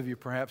that some of you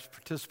perhaps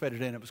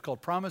participated in. It was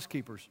called Promise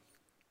Keepers.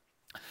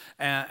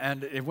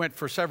 And it went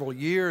for several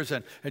years,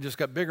 and it just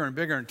got bigger and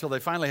bigger until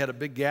they finally had a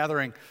big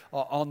gathering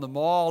on the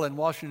mall in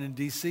Washington,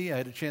 D.C. I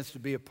had a chance to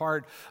be a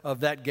part of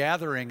that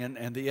gathering,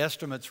 and the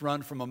estimates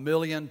run from 1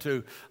 million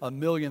to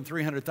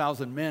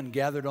 1,300,000 men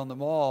gathered on the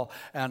mall.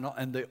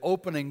 And the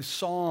opening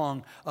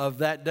song of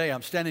that day,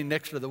 I'm standing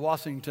next to the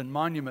Washington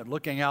Monument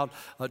looking out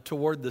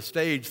toward the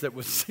stage that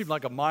seemed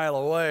like a mile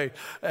away,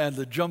 and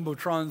the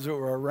jumbotrons that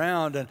were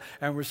around,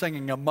 and we're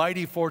singing, "A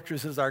Mighty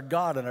Fortress is Our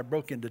God," and I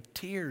broke into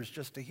tears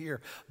just to hear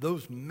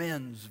those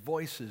men's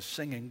voices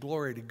singing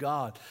glory to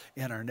God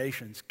in our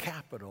nation's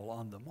capital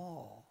on the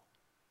mall.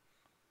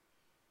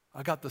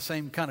 I got the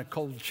same kind of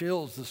cold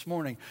chills this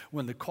morning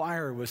when the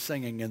choir was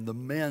singing and the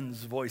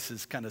men's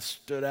voices kind of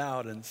stood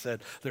out and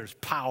said, there's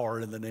power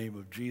in the name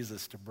of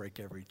Jesus to break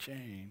every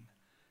chain.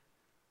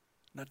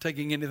 Not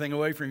taking anything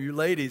away from you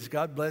ladies.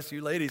 God bless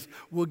you ladies.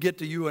 We'll get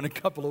to you in a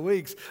couple of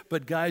weeks.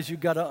 But guys,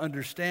 you've got to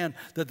understand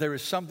that there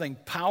is something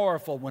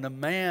powerful when a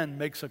man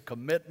makes a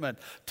commitment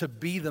to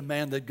be the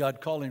man that God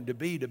called him to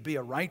be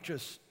a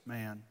righteous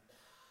man.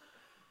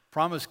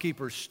 Promise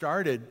Keepers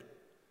started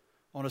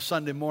on a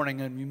Sunday morning,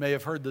 and you may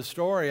have heard the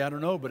story, I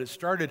don't know, but it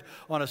started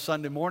on a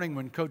Sunday morning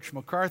when Coach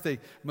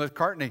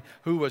McCartney,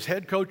 who was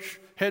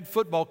head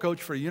football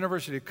coach for the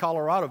University of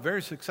Colorado,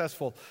 very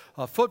successful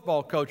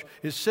football coach,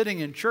 is sitting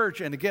in church,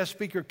 and a guest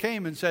speaker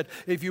came and said,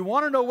 if you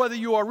want to know whether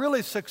you are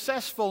really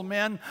successful,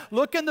 men,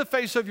 look in the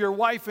face of your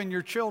wife and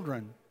your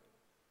children.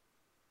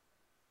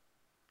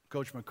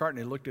 Coach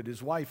McCartney looked at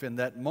his wife in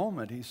that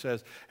moment, he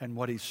says, and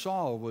what he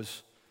saw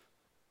was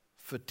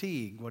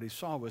fatigue, what he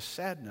saw was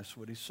sadness,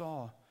 what he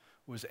saw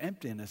was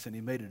emptiness, and he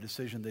made a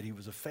decision that he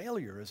was a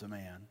failure as a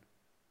man.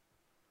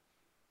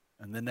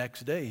 And the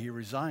next day, he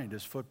resigned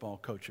as football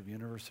coach of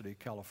University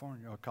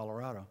of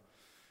Colorado,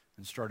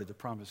 and started the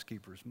Promise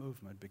Keepers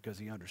movement because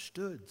he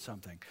understood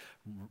something.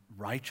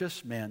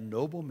 Righteous men,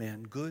 noble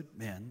men, good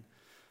men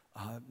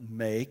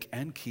make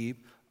and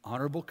keep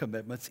honorable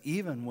commitments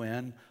even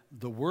when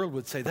the world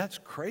would say, that's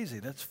crazy,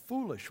 that's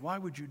foolish, why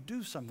would you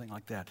do something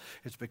like that?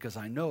 It's because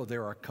I know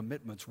there are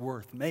commitments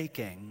worth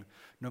making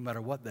no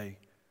matter what they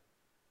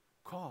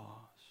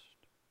cost.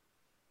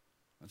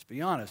 Let's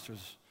be honest,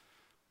 there's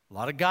a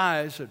lot of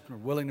guys that are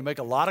willing to make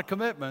a lot of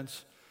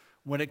commitments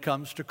when it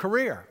comes to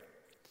career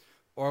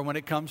or when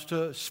it comes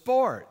to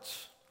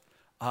sports.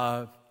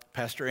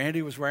 Pastor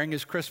Andy was wearing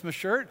his Christmas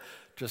shirt,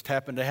 just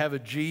happened to have a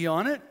G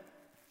on it.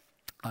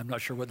 I'm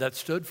not sure what that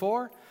stood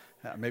for.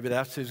 Maybe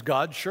that's his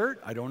God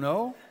shirt. I don't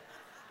know.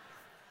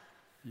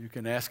 You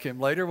can ask him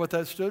later what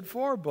that stood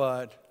for,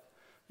 but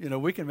you know,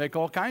 we can make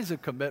all kinds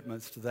of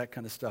commitments to that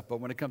kind of stuff.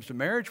 But when it comes to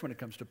marriage, when it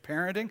comes to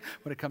parenting,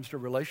 when it comes to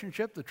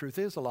relationship, the truth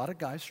is a lot of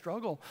guys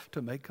struggle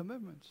to make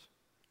commitments.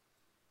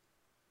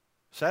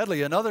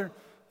 Sadly, a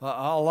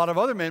lot of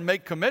other men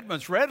make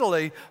commitments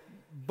readily,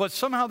 but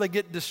somehow they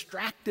get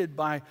distracted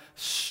by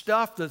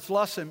stuff that's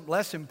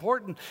less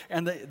important,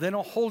 and they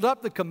don't hold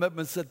up the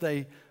commitments that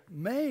they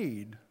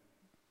made.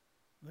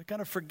 They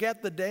kind of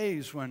forget the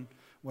days when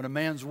when a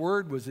man's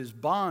word was his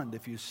bond.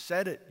 If you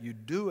said it, you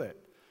do it,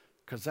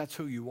 because that's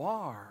who you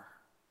are.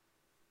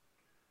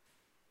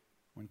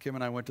 When Kim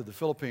and I went to the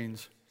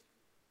Philippines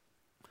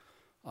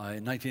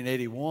in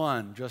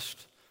 1981,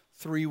 just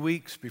 3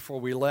 weeks before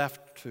we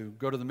left to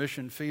go to the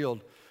mission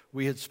field,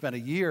 we had spent a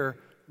year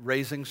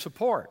raising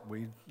support.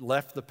 We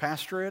left the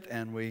pastorate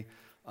and we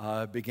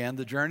began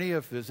the journey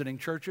of visiting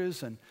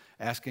churches and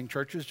asking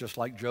churches, just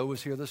like Joe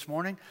was here this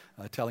morning,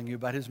 telling you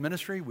about his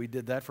ministry. We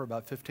did that for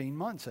about 15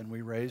 months, and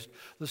we raised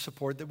the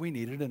support that we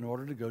needed in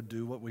order to go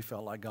do what we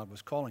felt like God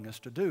was calling us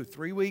to do.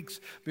 3 weeks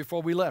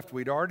before we left,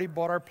 we'd already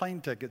bought our plane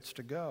tickets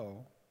to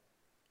go.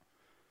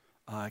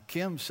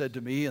 Kim said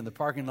to me in the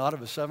parking lot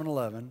of a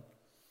 7-Eleven,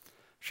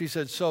 she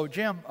said, "So,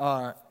 Jim,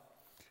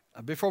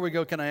 before we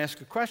go, can I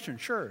ask a question?"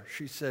 "Sure."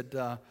 She said,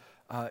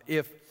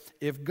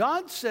 if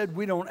God said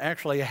we don't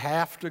actually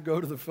have to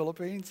go to the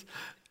Philippines,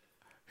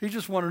 he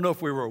just wanted to know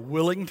if we were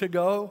willing to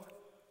go,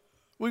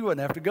 we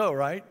wouldn't have to go,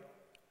 right?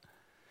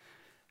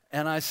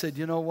 And I said,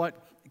 "You know what,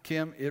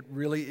 Kim, it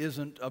really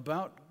isn't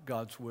about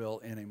God's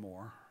will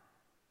anymore.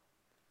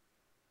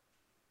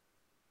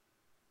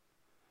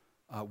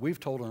 We've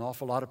told an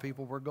awful lot of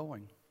people we're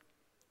going.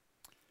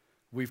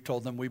 We've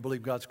told them we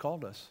believe God's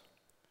called us,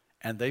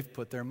 and they've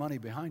put their money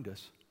behind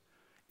us.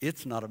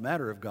 It's not a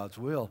matter of God's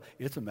will.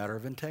 It's a matter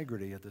of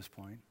integrity at this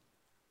point.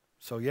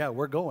 So yeah,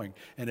 we're going.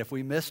 And if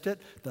we missed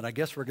it, then I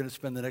guess we're going to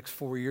spend the next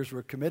 4 years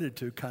we're committed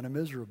to kind of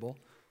miserable.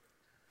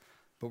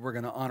 But we're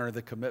going to honor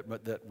the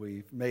commitment that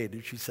we've made."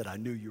 And she said, "I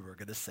knew you were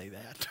going to say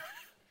that."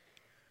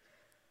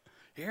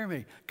 Hear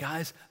me,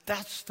 guys.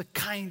 That's the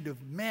kind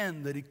of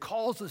men that he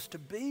calls us to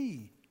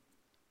be.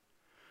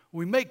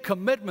 We make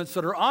commitments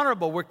that are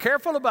honorable. We're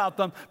careful about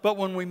them, but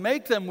when we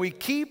make them, we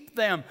keep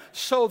them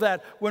so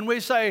that when we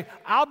say,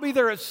 "I'll be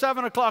there at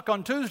 7 o'clock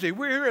on Tuesday,"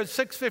 we're here at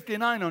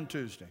 6:59 on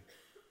Tuesday.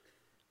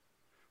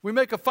 We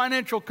make a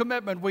financial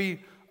commitment.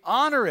 We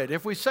honor it.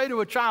 If we say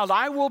to a child,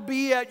 "I will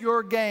be at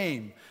your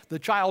game," the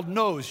child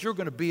knows you're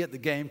going to be at the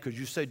game because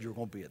you said you're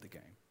going to be at the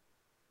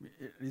game.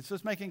 Is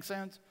this making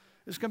sense?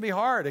 It's going to be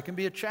hard. It can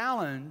be a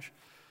challenge,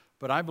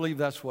 but I believe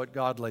that's what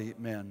godly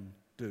men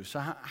do. So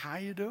how are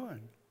you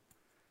doing?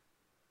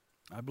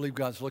 I believe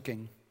God's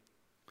looking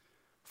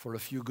for a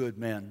few good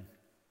men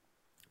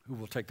who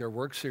will take their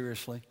work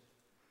seriously,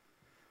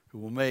 who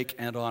will make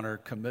and honor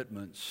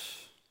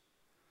commitments.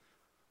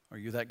 Are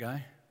you that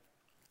guy?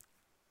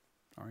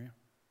 Are you?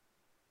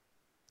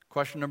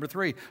 Question number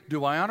 3,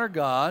 do I honor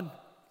God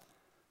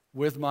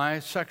with my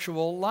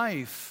sexual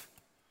life?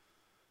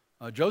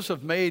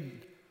 Joseph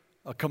made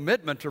a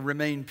commitment to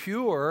remain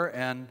pure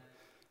and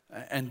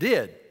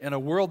did, in a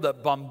world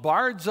that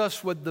bombards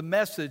us with the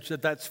message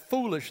that that's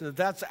foolish, that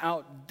that's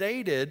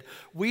outdated.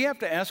 We have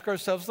to ask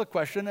ourselves the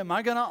question, am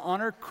I going to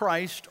honor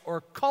Christ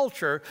or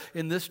culture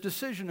in this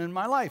decision in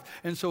my life?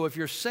 And so if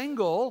you're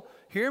single,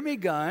 hear me,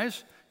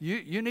 guys,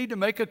 you need to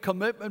make a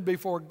commitment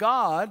before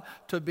God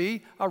to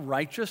be a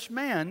righteous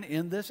man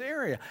in this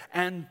area.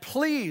 And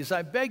please,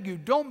 I beg you,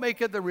 don't make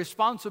it the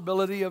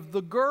responsibility of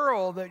the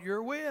girl that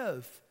you're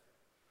with.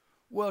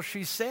 "Well,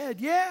 she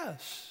said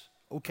yes."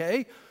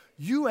 Okay.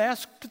 You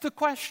asked the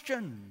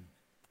question.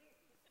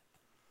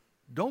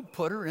 Don't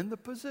put her in the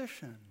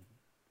position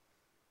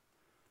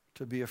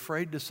to be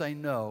afraid to say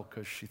no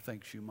because she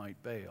thinks you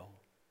might bail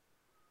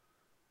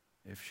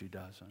if she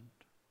doesn't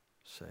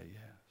say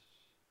yes.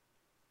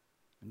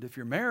 And if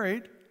you're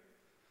married,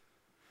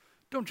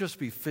 don't just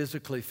be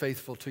physically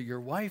faithful to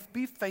your wife,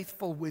 be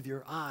faithful with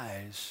your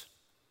eyes.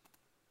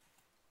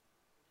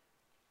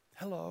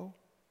 Hello.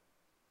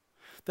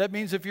 That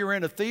means if you're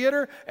in a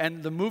theater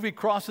and the movie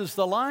crosses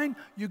the line,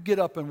 you get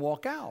up and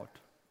walk out.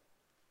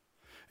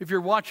 If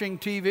you're watching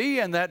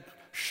TV and that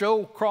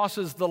show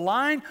crosses the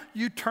line,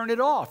 you turn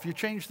it off. You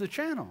change the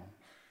channel.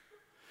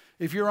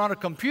 If you're on a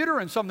computer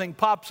and something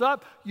pops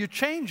up, you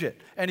change it.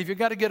 And if you've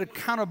got to get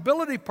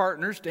accountability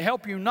partners to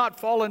help you not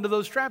fall into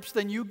those traps,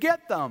 then you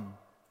get them.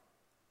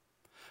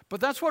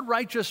 But that's what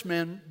righteous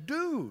men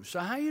do.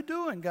 So how you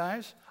doing,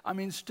 guys? I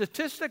mean,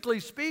 statistically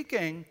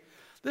speaking,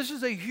 this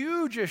is a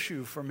huge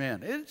issue for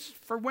men. It's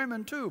for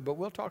women too, but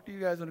we'll talk to you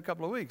guys in a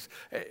couple of weeks.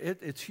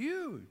 It's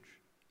huge.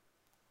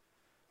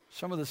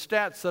 Some of the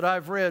stats that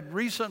I've read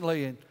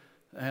recently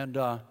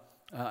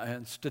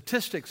and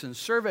statistics and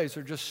surveys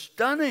are just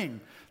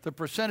stunning. The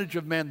percentage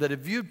of men that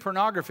have viewed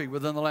pornography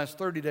within the last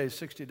 30 days,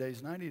 60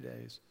 days, 90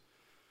 days.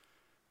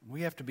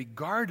 We have to be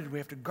guarded. We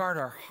have to guard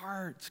our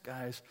hearts,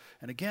 guys.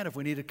 And again, if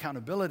we need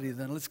accountability,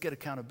 then let's get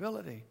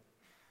accountability.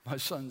 My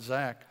son,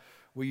 Zach,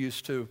 we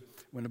used to,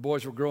 when the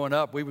boys were growing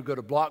up, we would go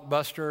to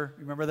Blockbuster.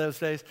 You remember those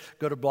days?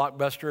 Go to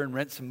Blockbuster and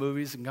rent some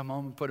movies and come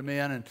home and put them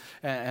in.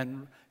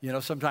 And you know,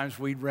 sometimes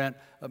we'd rent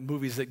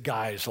movies that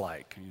guys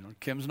like. You know,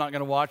 Kim's not going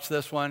to watch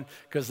this one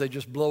because they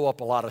just blow up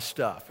a lot of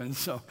stuff. And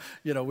so,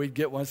 you know, we'd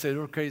get one and say,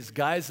 okay, it's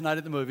guys' night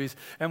at the movies.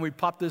 And we'd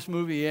pop this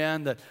movie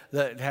in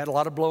that had a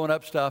lot of blowing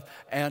up stuff.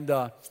 And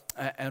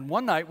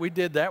one night we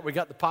did that. We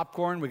got the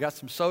popcorn. We got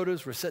some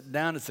sodas. We're sitting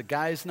down. It's a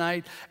guy's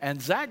night.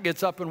 And Zach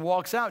gets up and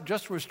walks out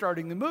just as we're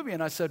starting the movie.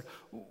 And I said,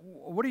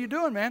 what are you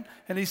doing, man?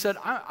 And he said,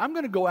 I'm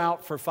going to go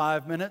out for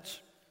 5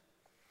 minutes.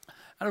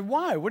 I said,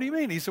 why? What do you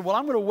mean? He said, well,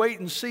 I'm going to wait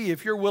and see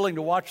if you're willing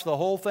to watch the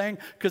whole thing,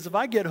 because if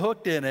I get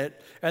hooked in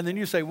it and then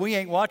you say, we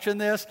ain't watching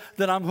this,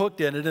 then I'm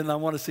hooked in it and I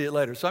want to see it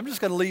later. So I'm just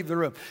going to leave the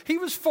room. He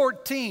was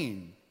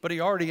 14, but he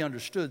already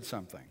understood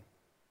something.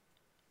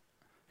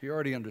 He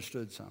already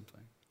understood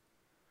something.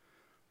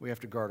 We have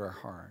to guard our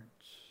hearts.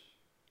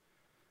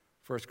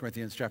 1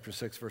 Corinthians chapter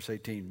 6, verse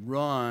 18.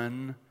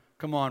 Run,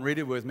 come on, read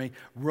it with me.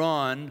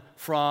 Run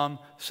from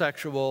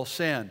sexual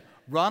sin.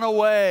 Run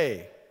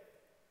away.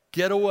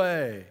 Get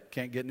away.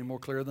 Can't get any more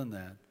clear than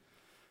that.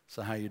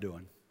 So how you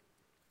doing?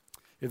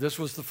 If this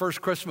was the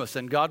first Christmas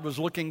and God was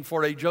looking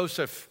for a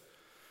Joseph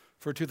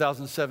for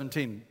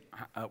 2017,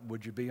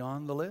 would you be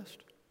on the list?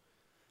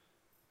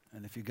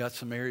 And if you got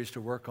some areas to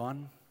work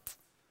on,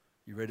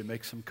 you ready to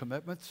make some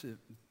commitments?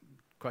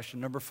 Question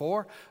number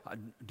 4,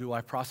 do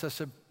I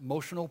process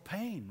emotional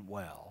pain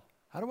well?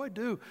 How do I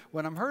do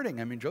when I'm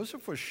hurting? I mean,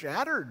 Joseph was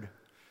shattered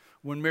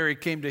when Mary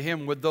came to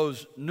him with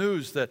those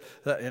news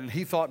and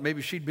he thought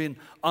maybe she'd been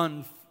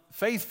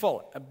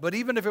unfaithful. But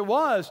even if it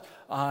was,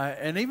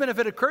 and even if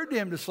it occurred to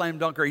him to slam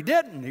dunk her, he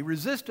didn't. He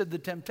resisted the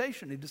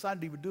temptation. He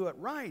decided he would do it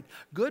right.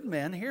 Good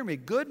men, hear me,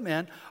 good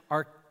men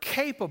are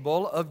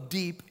capable of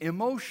deep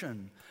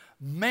emotion.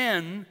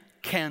 Men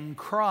can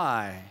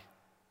cry.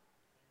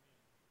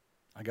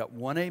 I got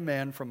one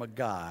amen from a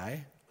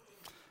guy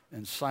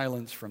and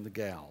silence from the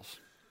gals.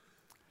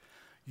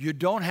 You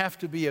don't have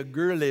to be a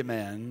girly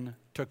man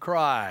to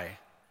cry.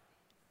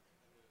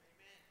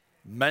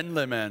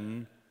 Manly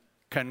men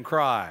can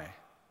cry.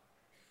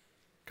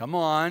 Come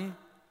on.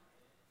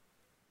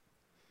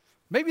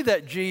 Maybe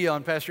that G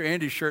on Pastor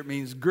Andy's shirt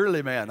means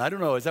girly man. I don't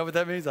know. Is that what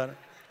that means?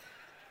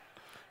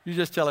 You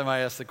just tell him I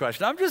asked the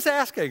question. I'm just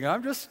asking.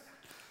 I'm just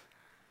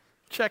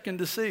checking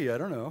to see. I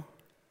don't know.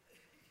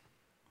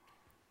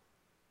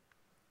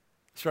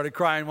 Started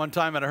crying one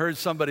time and I heard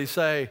somebody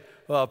say,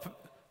 well,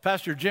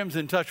 Pastor Jim's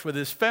in touch with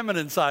his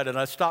feminine side, and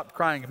I stopped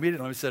crying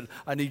immediately. I said,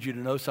 I need you to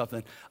know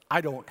something.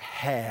 I don't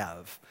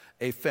have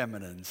a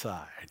feminine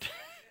side.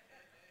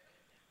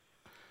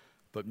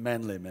 But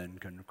manly men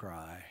can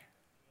cry.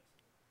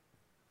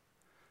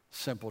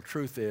 Simple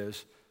truth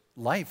is,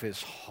 life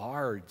is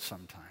hard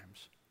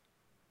sometimes.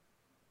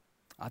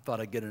 I thought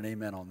I'd get an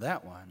amen on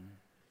that one.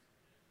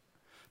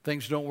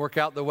 Things don't work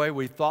out the way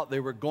we thought they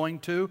were going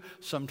to.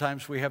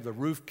 Sometimes we have the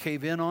roof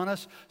cave in on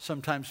us.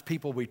 Sometimes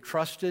people we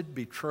trusted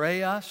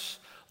betray us.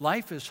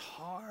 Life is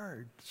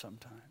hard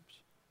sometimes.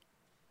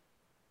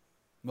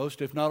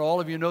 Most, if not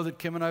all of you know that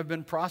Kim and I have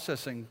been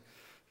processing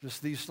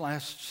just these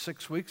last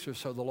 6 weeks or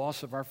so the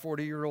loss of our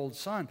 40-year-old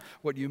son.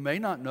 What you may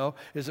not know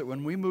is that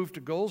when we moved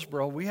to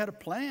Goldsboro, we had a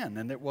plan,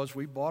 and it was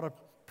we bought a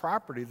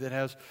property that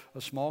has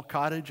a small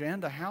cottage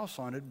and a house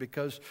on it,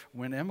 because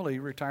when Emily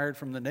retired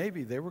from the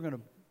Navy, they were going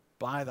to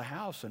buy the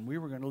house, and we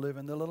were going to live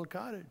in the little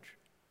cottage.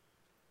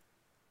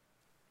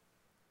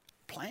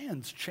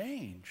 Plans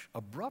change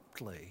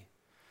abruptly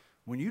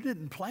when you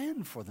didn't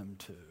plan for them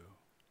to,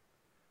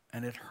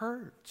 and it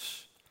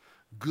hurts.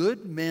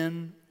 Good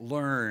men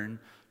learn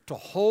to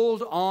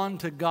hold on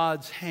to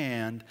God's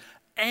hand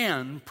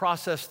and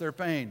process their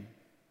pain.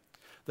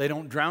 They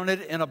don't drown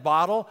it in a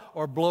bottle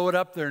or blow it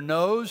up their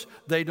nose.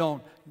 They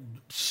don't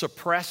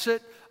suppress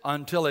it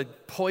until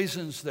it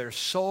poisons their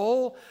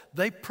soul.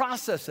 They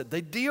process it. They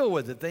deal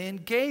with it. They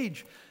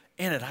engage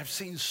in it. I've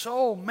seen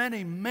so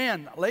many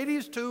men,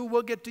 ladies too,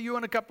 we'll get to you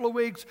in a couple of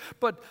weeks,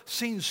 but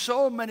seen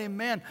so many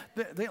men.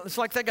 It's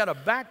like they got a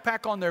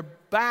backpack on their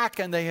back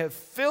and they have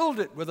filled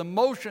it with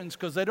emotions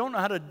because they don't know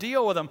how to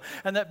deal with them.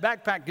 And that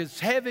backpack gets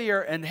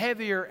heavier and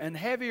heavier and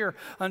heavier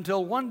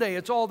until one day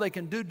it's all they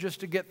can do just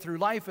to get through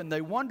life. And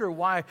they wonder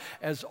why,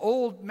 as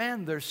old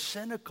men, they're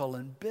cynical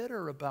and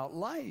bitter about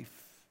life.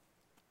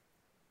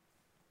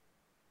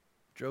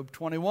 Job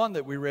 21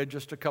 that we read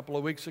just a couple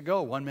of weeks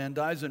ago. One man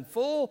dies in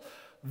full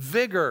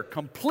vigor,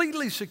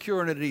 completely secure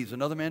and at ease.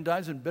 Another man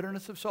dies in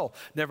bitterness of soul,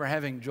 never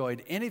having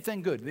enjoyed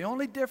anything good. The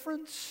only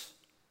difference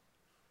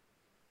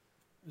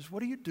is, what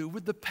do you do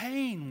with the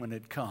pain when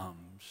it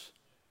comes?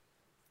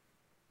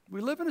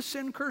 We live in a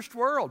sin-cursed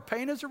world.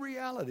 Pain is a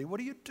reality. What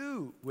do you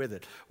do with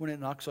it? When it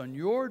knocks on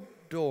your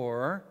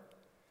door,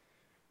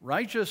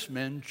 righteous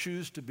men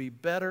choose to be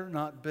better,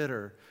 not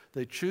bitter.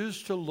 They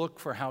choose to look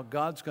for how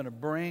God's going to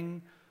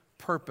bring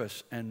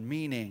purpose and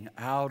meaning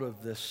out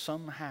of this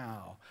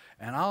somehow.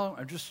 And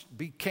I'll just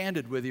be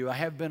candid with you. I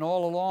have been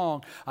all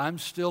along. I'm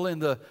still in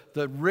the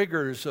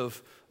rigors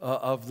of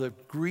the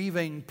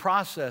grieving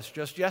process.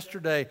 Just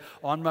yesterday,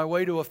 on my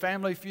way to a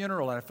family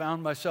funeral, I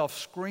found myself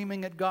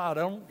screaming at God,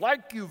 I don't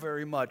like you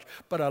very much,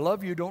 but I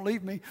love you. Don't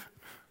leave me.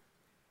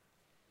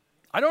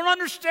 I don't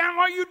understand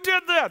why you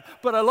did that,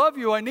 but I love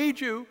you. I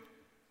need you.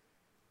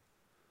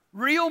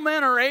 Real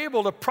men are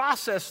able to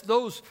process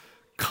those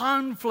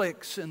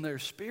conflicts in their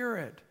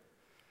spirit.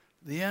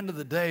 At the end of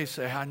the day,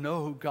 say, I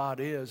know who God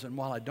is, and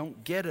while I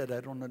don't get it,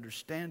 I don't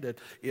understand it,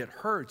 it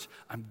hurts.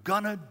 I'm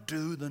going to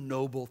do the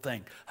noble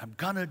thing. I'm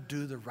going to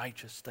do the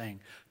righteous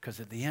thing, because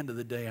at the end of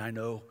the day, I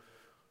know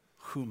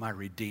who my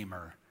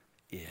Redeemer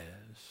is.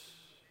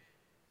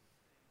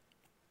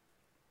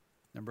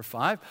 Number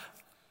 5,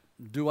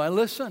 do I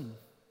listen?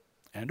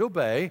 and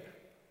obey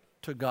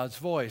to God's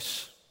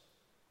voice.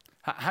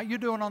 How you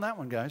doing on that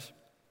one, guys?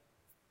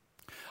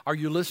 Are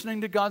you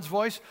listening to God's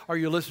voice? Or are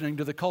you listening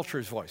to the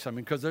culture's voice? I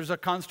mean, because there's a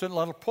constant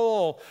little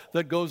pull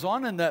that goes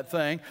on in that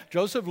thing.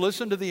 Joseph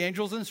listened to the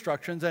angel's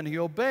instructions and he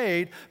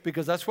obeyed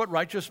because that's what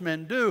righteous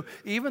men do,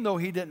 even though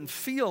he didn't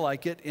feel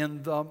like it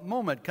in the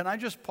moment. Can I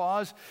just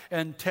pause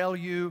and tell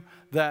you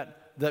that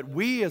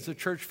we as a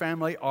church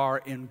family are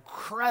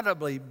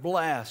incredibly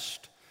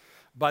blessed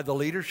by the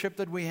leadership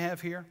that we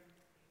have here?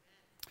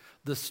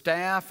 The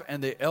staff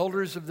and the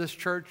elders of this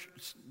church,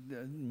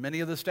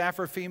 many of the staff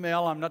are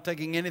female. I'm not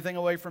taking anything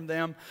away from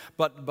them,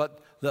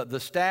 but the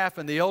staff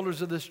and the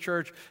elders of this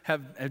church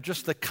have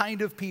just the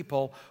kind of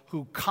people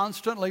who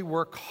constantly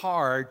work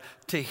hard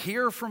to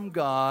hear from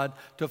God,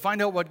 to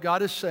find out what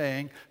God is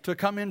saying, to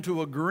come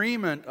into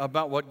agreement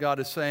about what God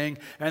is saying,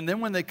 and then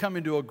when they come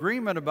into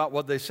agreement about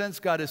what they sense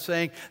God is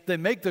saying, they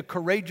make the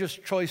courageous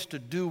choice to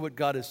do what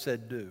God has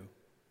said do.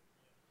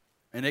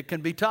 And it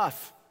can be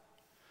tough.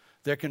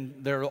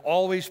 There are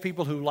always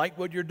people who like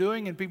what you're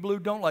doing and people who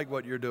don't like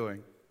what you're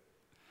doing.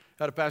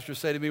 I had a pastor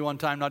say to me one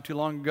time not too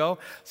long ago,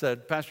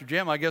 said, Pastor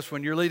Jim, I guess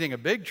when you're leading a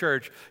big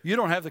church, you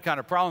don't have the kind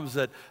of problems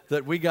that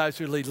we guys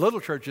who lead little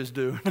churches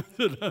do. I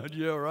said,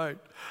 yeah, right.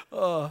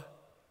 It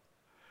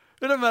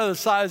doesn't matter the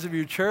size of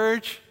your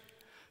church.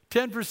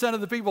 10%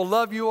 of the people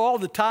love you all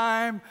the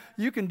time.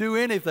 You can do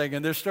anything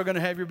and they're still going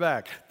to have your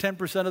back.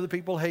 10% of the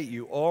people hate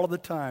you all the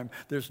time.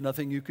 There's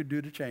nothing you could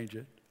do to change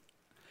it.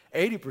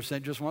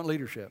 80% just want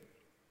leadership.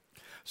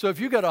 So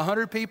if you got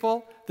 100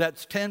 people,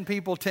 that's 10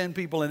 people,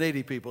 and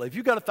 80 people. If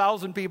you got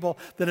 1,000 people,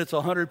 then it's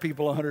 100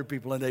 people,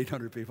 and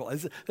 800 people.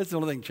 That's the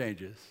only thing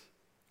changes.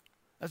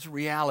 That's the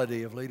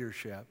reality of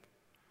leadership.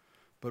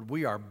 But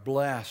we are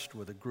blessed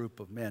with a group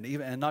of men,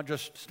 and not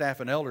just staff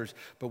and elders,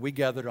 but we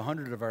gathered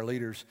 100 of our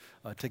leaders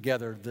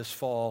together this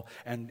fall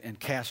and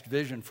cast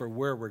vision for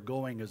where we're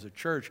going as a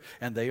church,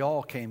 and they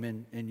all came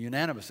in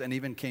unanimous and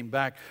even came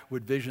back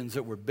with visions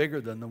that were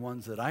bigger than the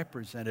ones that I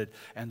presented,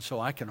 and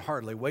so I can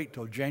hardly wait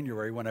till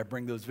January when I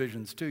bring those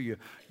visions to you.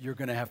 You're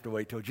going to have to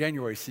wait till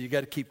January, so you got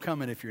to keep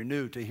coming if you're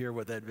new to hear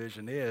what that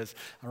vision is.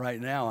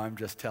 Right now, I'm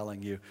just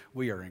telling you,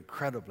 we are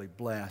incredibly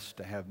blessed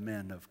to have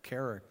men of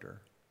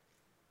character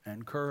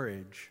and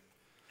courage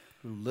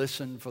who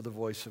listen for the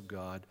voice of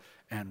God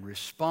and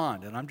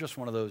respond. And I'm just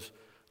one of those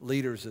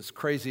leaders that's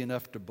crazy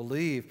enough to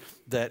believe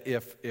that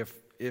if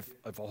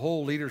a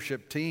whole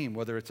leadership team,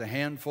 whether it's a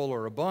handful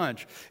or a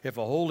bunch, if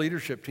a whole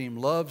leadership team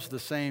loves the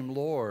same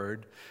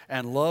Lord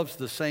and loves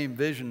the same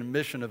vision and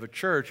mission of a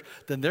church,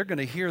 then they're going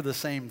to hear the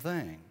same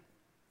thing.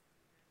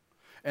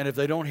 And if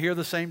they don't hear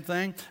the same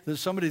thing, then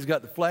somebody's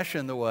got the flesh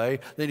in the way.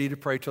 They need to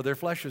pray till their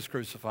flesh is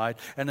crucified,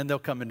 and then they'll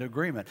come into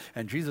agreement.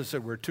 And Jesus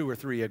said where 2 or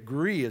 3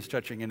 agree as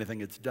touching anything,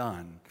 it's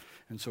done.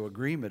 And so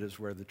agreement is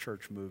where the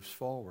church moves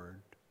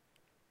forward.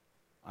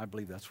 I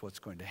believe that's what's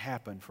going to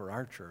happen for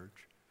our church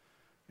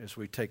as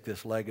we take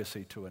this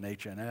legacy to an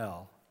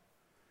HNL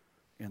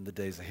in the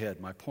days ahead.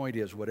 My point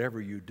is,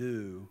 whatever you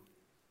do,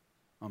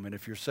 I mean,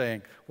 if you're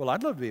saying, well,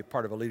 I'd love to be a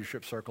part of a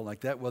leadership circle like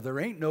that. Well, there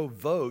ain't no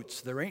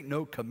votes. There ain't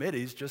no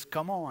committees. Just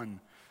come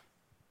on.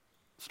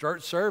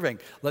 Start serving.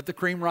 Let the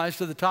cream rise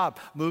to the top.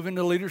 Move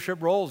into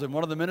leadership roles in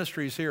one of the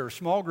ministries here or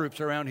small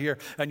groups around here,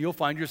 and you'll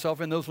find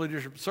yourself in those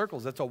leadership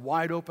circles. That's a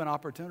wide open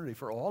opportunity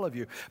for all of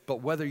you.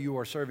 But whether you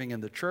are serving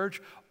in the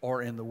church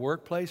or in the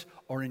workplace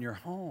or in your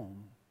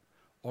home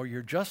or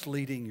you're just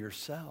leading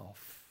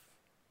yourself,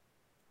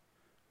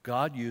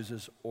 God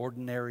uses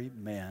ordinary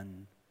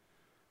men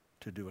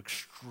to do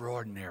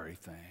extraordinary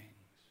things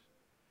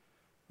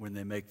when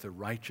they make the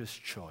righteous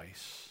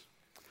choice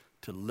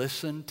to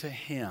listen to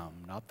Him,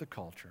 not the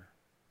culture,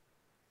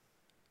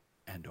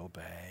 and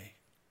obey.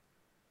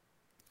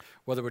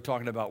 Whether we're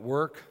talking about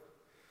work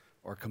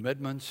or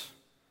commitments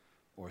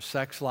or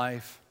sex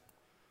life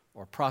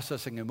or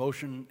processing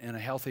emotion in a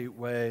healthy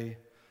way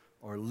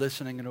or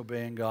listening and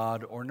obeying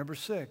God, or number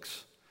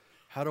 6,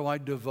 how do I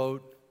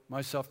devote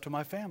myself to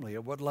my family?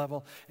 At what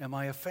level am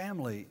I a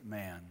family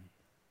man?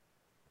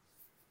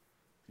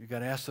 You've got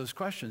to ask those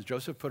questions.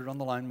 Joseph put it on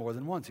the line more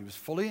than once. He was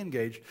fully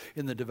engaged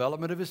in the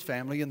development of his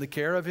family, in the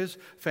care of his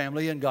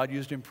family, and God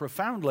used him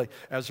profoundly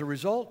as a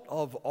result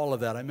of all of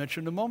that. I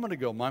mentioned a moment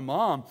ago, my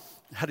mom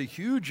had a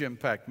huge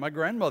impact. My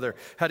grandmother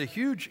had a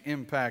huge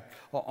impact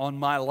on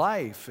my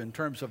life in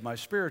terms of my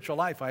spiritual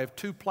life. I have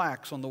 2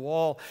 plaques on the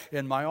wall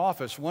in my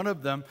office. One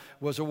of them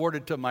was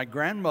awarded to my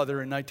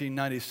grandmother in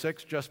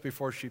 1996, just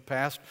before she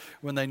passed,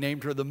 when they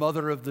named her the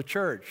mother of the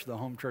church, the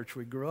home church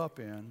we grew up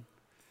in.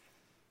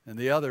 And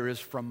the other is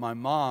from my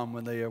mom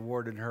when they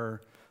awarded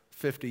her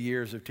 50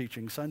 years of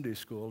teaching Sunday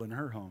school in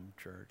her home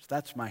church.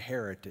 That's my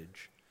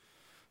heritage.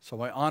 So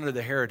I honor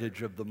the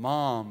heritage of the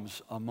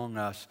moms among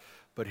us.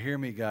 But hear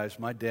me, guys,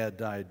 my dad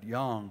died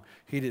young.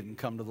 He didn't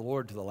come to the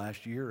Lord to the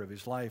last year of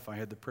his life. I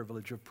had the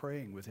privilege of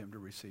praying with him to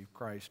receive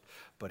Christ.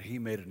 But he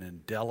made an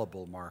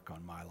indelible mark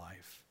on my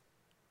life.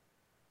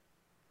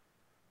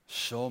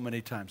 So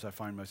many times I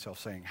find myself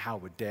saying, how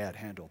would Dad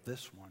handle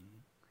this one?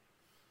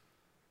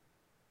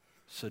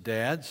 So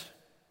dads,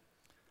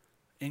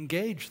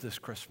 engage this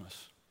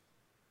Christmas.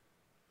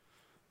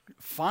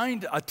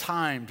 Find a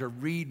time to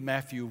read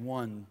Matthew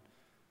 1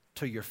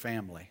 to your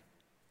family.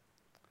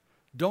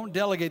 Don't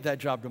delegate that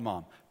job to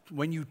mom.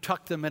 When you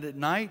tuck them in at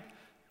night,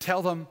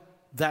 tell them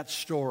that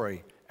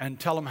story and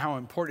tell them how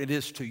important it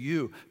is to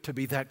you to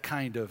be that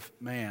kind of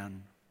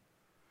man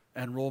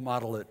and role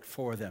model it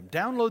for them.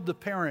 Download the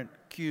Parent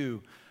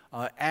Cue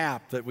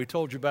app that we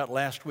told you about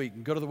last week,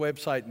 and go to the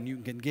website and you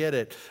can get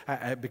it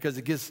because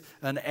it gives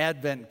an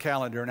Advent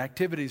calendar and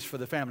activities for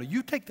the family.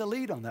 You take the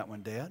lead on that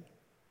one, Dad.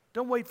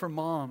 Don't wait for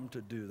mom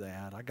to do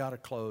that. I got to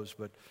close,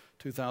 but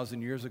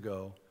 2,000 years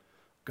ago,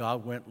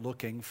 God went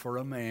looking for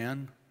a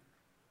man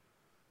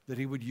that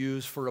he would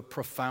use for a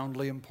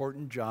profoundly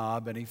important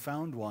job, and he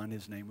found one.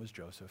 His name was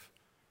Joseph.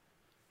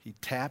 He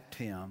tapped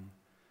him,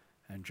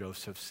 and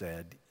Joseph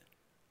said,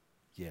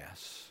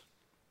 yes.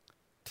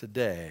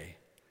 Today,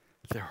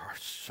 there are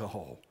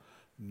so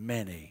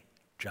many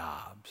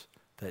jobs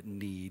that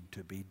need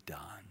to be done.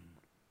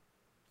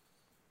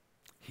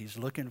 He's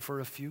looking for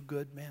a few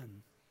good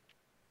men.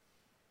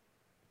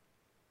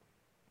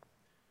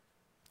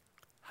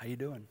 How you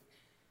doing?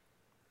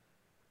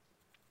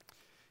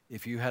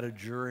 If you had a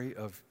jury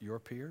of your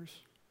peers,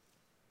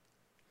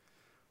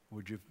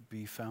 would you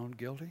be found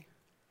guilty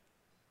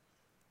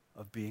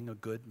of being a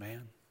good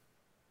man?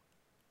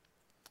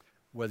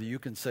 Whether you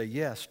can say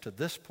yes to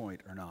this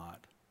point or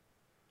not,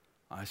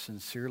 I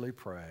sincerely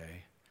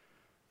pray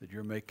that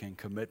you're making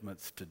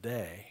commitments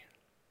today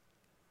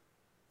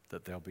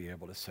that they'll be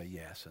able to say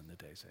yes in the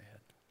days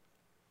ahead.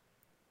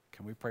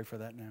 Can we pray for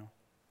that now?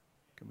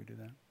 Can we do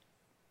that?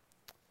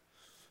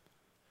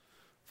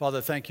 Father,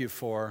 thank you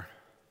for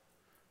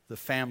the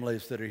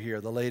families that are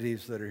here, the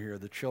ladies that are here,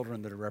 the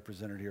children that are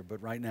represented here.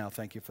 But right now,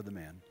 thank you for the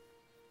men.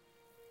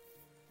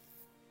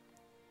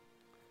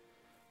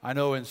 I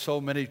know in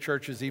so many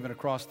churches, even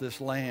across this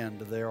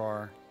land, there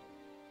are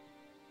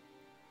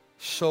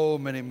so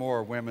many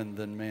more women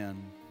than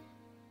men.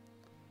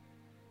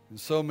 And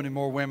so many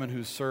more women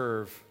who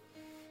serve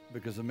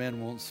because the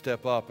men won't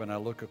step up. And I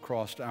look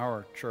across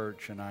our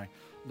church and I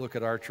look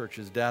at our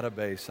church's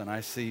database and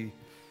I see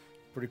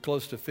pretty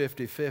close to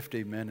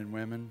 50-50 men and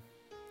women.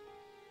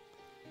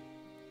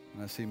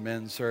 And I see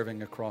men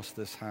serving across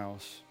this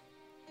house.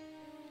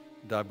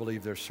 And I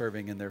believe they're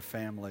serving in their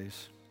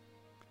families.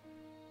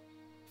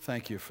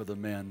 Thank you for the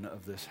men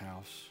of this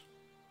house.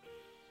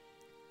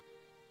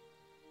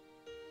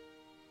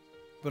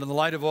 But in the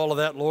light of all of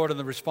that, Lord, and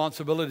the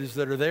responsibilities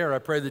that are there, I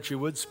pray that you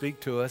would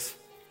speak to us.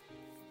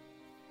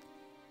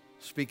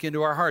 Speak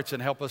into our hearts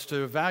and help us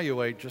to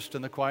evaluate just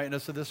in the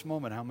quietness of this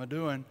moment. How am I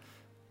doing?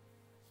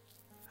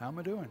 How am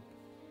I doing?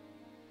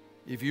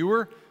 If you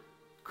were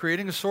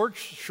creating a short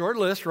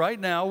list right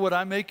now, would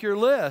I make your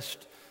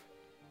list?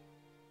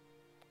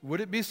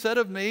 Would it be said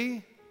of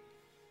me,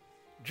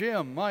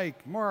 Jim,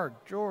 Mike,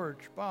 Mark,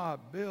 George, Bob,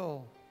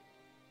 Bill,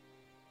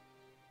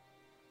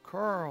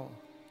 Carl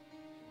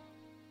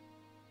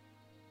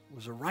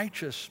was a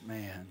righteous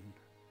man,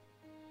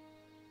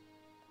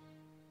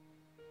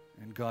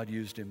 and God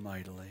used him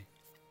mightily?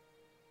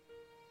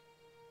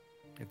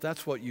 If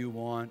that's what you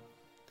want,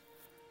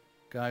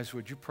 guys,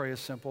 would you pray a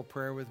simple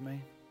prayer with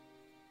me?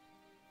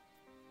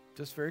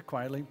 Just very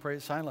quietly, pray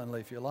it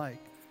silently if you like.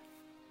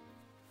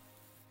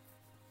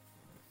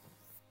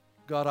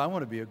 God, I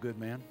want to be a good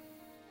man.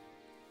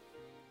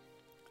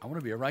 I want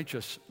to be a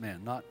righteous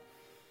man. I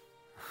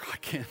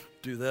can't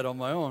do that on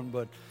my own,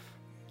 but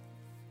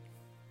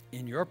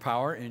in your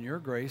power, in your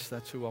grace,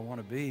 that's who I want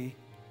to be.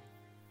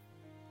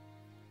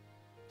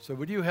 So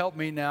would you help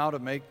me now to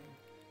make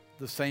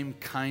the same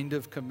kind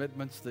of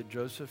commitments that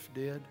Joseph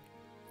did?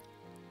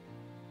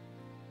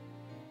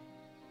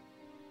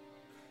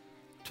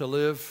 To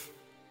live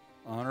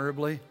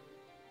honorably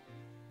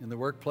in the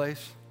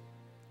workplace,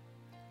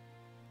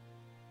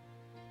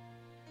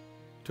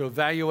 to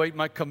evaluate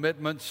my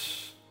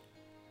commitments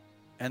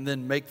and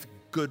then make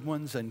good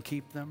ones and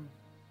keep them,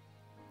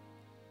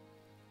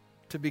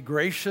 to be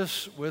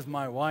gracious with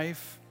my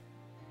wife,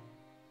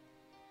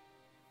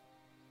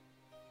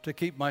 to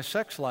keep my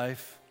sex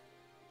life,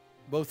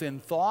 both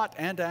in thought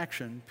and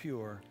action,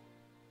 pure,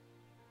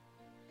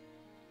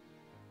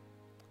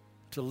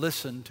 to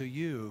listen to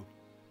you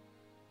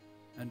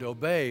and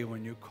obey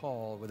when you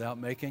call without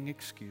making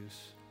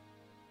excuse.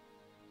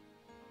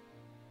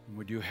 And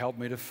would you help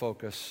me to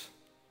focus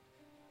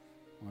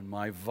on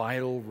my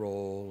vital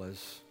role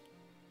as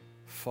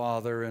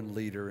father and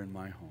leader in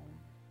my home?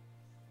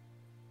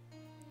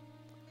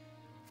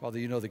 Father,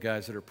 you know the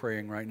guys that are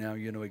praying right now.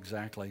 You know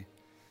exactly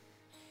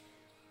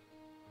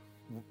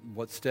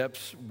what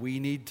steps we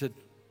need to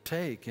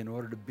take in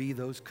order to be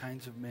those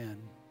kinds of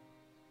men.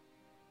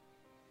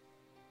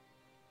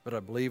 But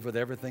I believe with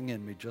everything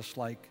in me, just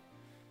like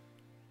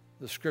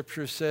the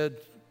scripture said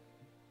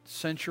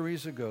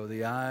centuries ago,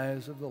 the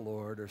eyes of the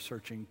Lord are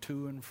searching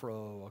to and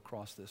fro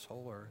across this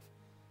whole earth,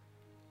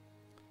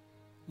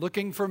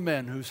 looking for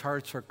men whose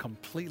hearts are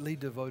completely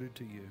devoted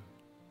to you,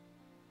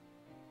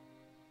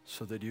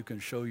 so that you can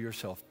show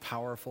yourself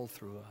powerful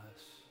through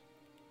us.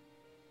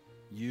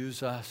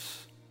 Use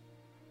us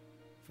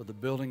for the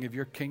building of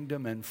your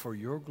kingdom and for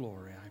your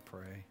glory, I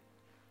pray.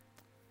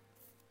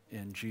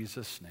 in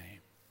Jesus'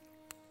 name.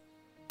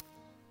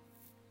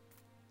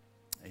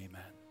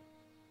 Amen.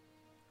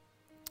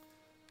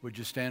 Would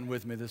you stand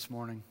with me this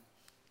morning?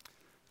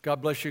 God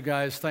bless you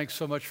guys. Thanks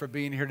so much for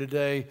being here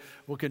today.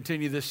 We'll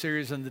continue this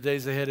series in the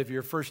days ahead. If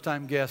you're a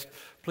first-time guest,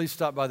 please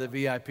stop by the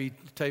VIP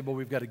table.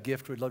 We've got a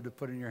gift we'd love to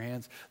put in your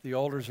hands. The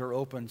altars are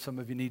open. Some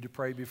of you need to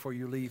pray before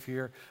you leave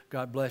here.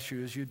 God bless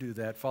you as you do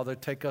that. Father,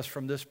 take us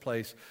from this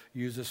place.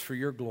 Use us for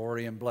your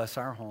glory and bless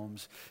our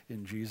homes.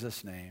 In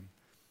Jesus' name,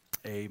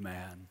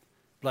 amen.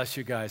 Bless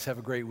you guys. Have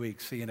a great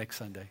week. See you next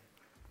Sunday.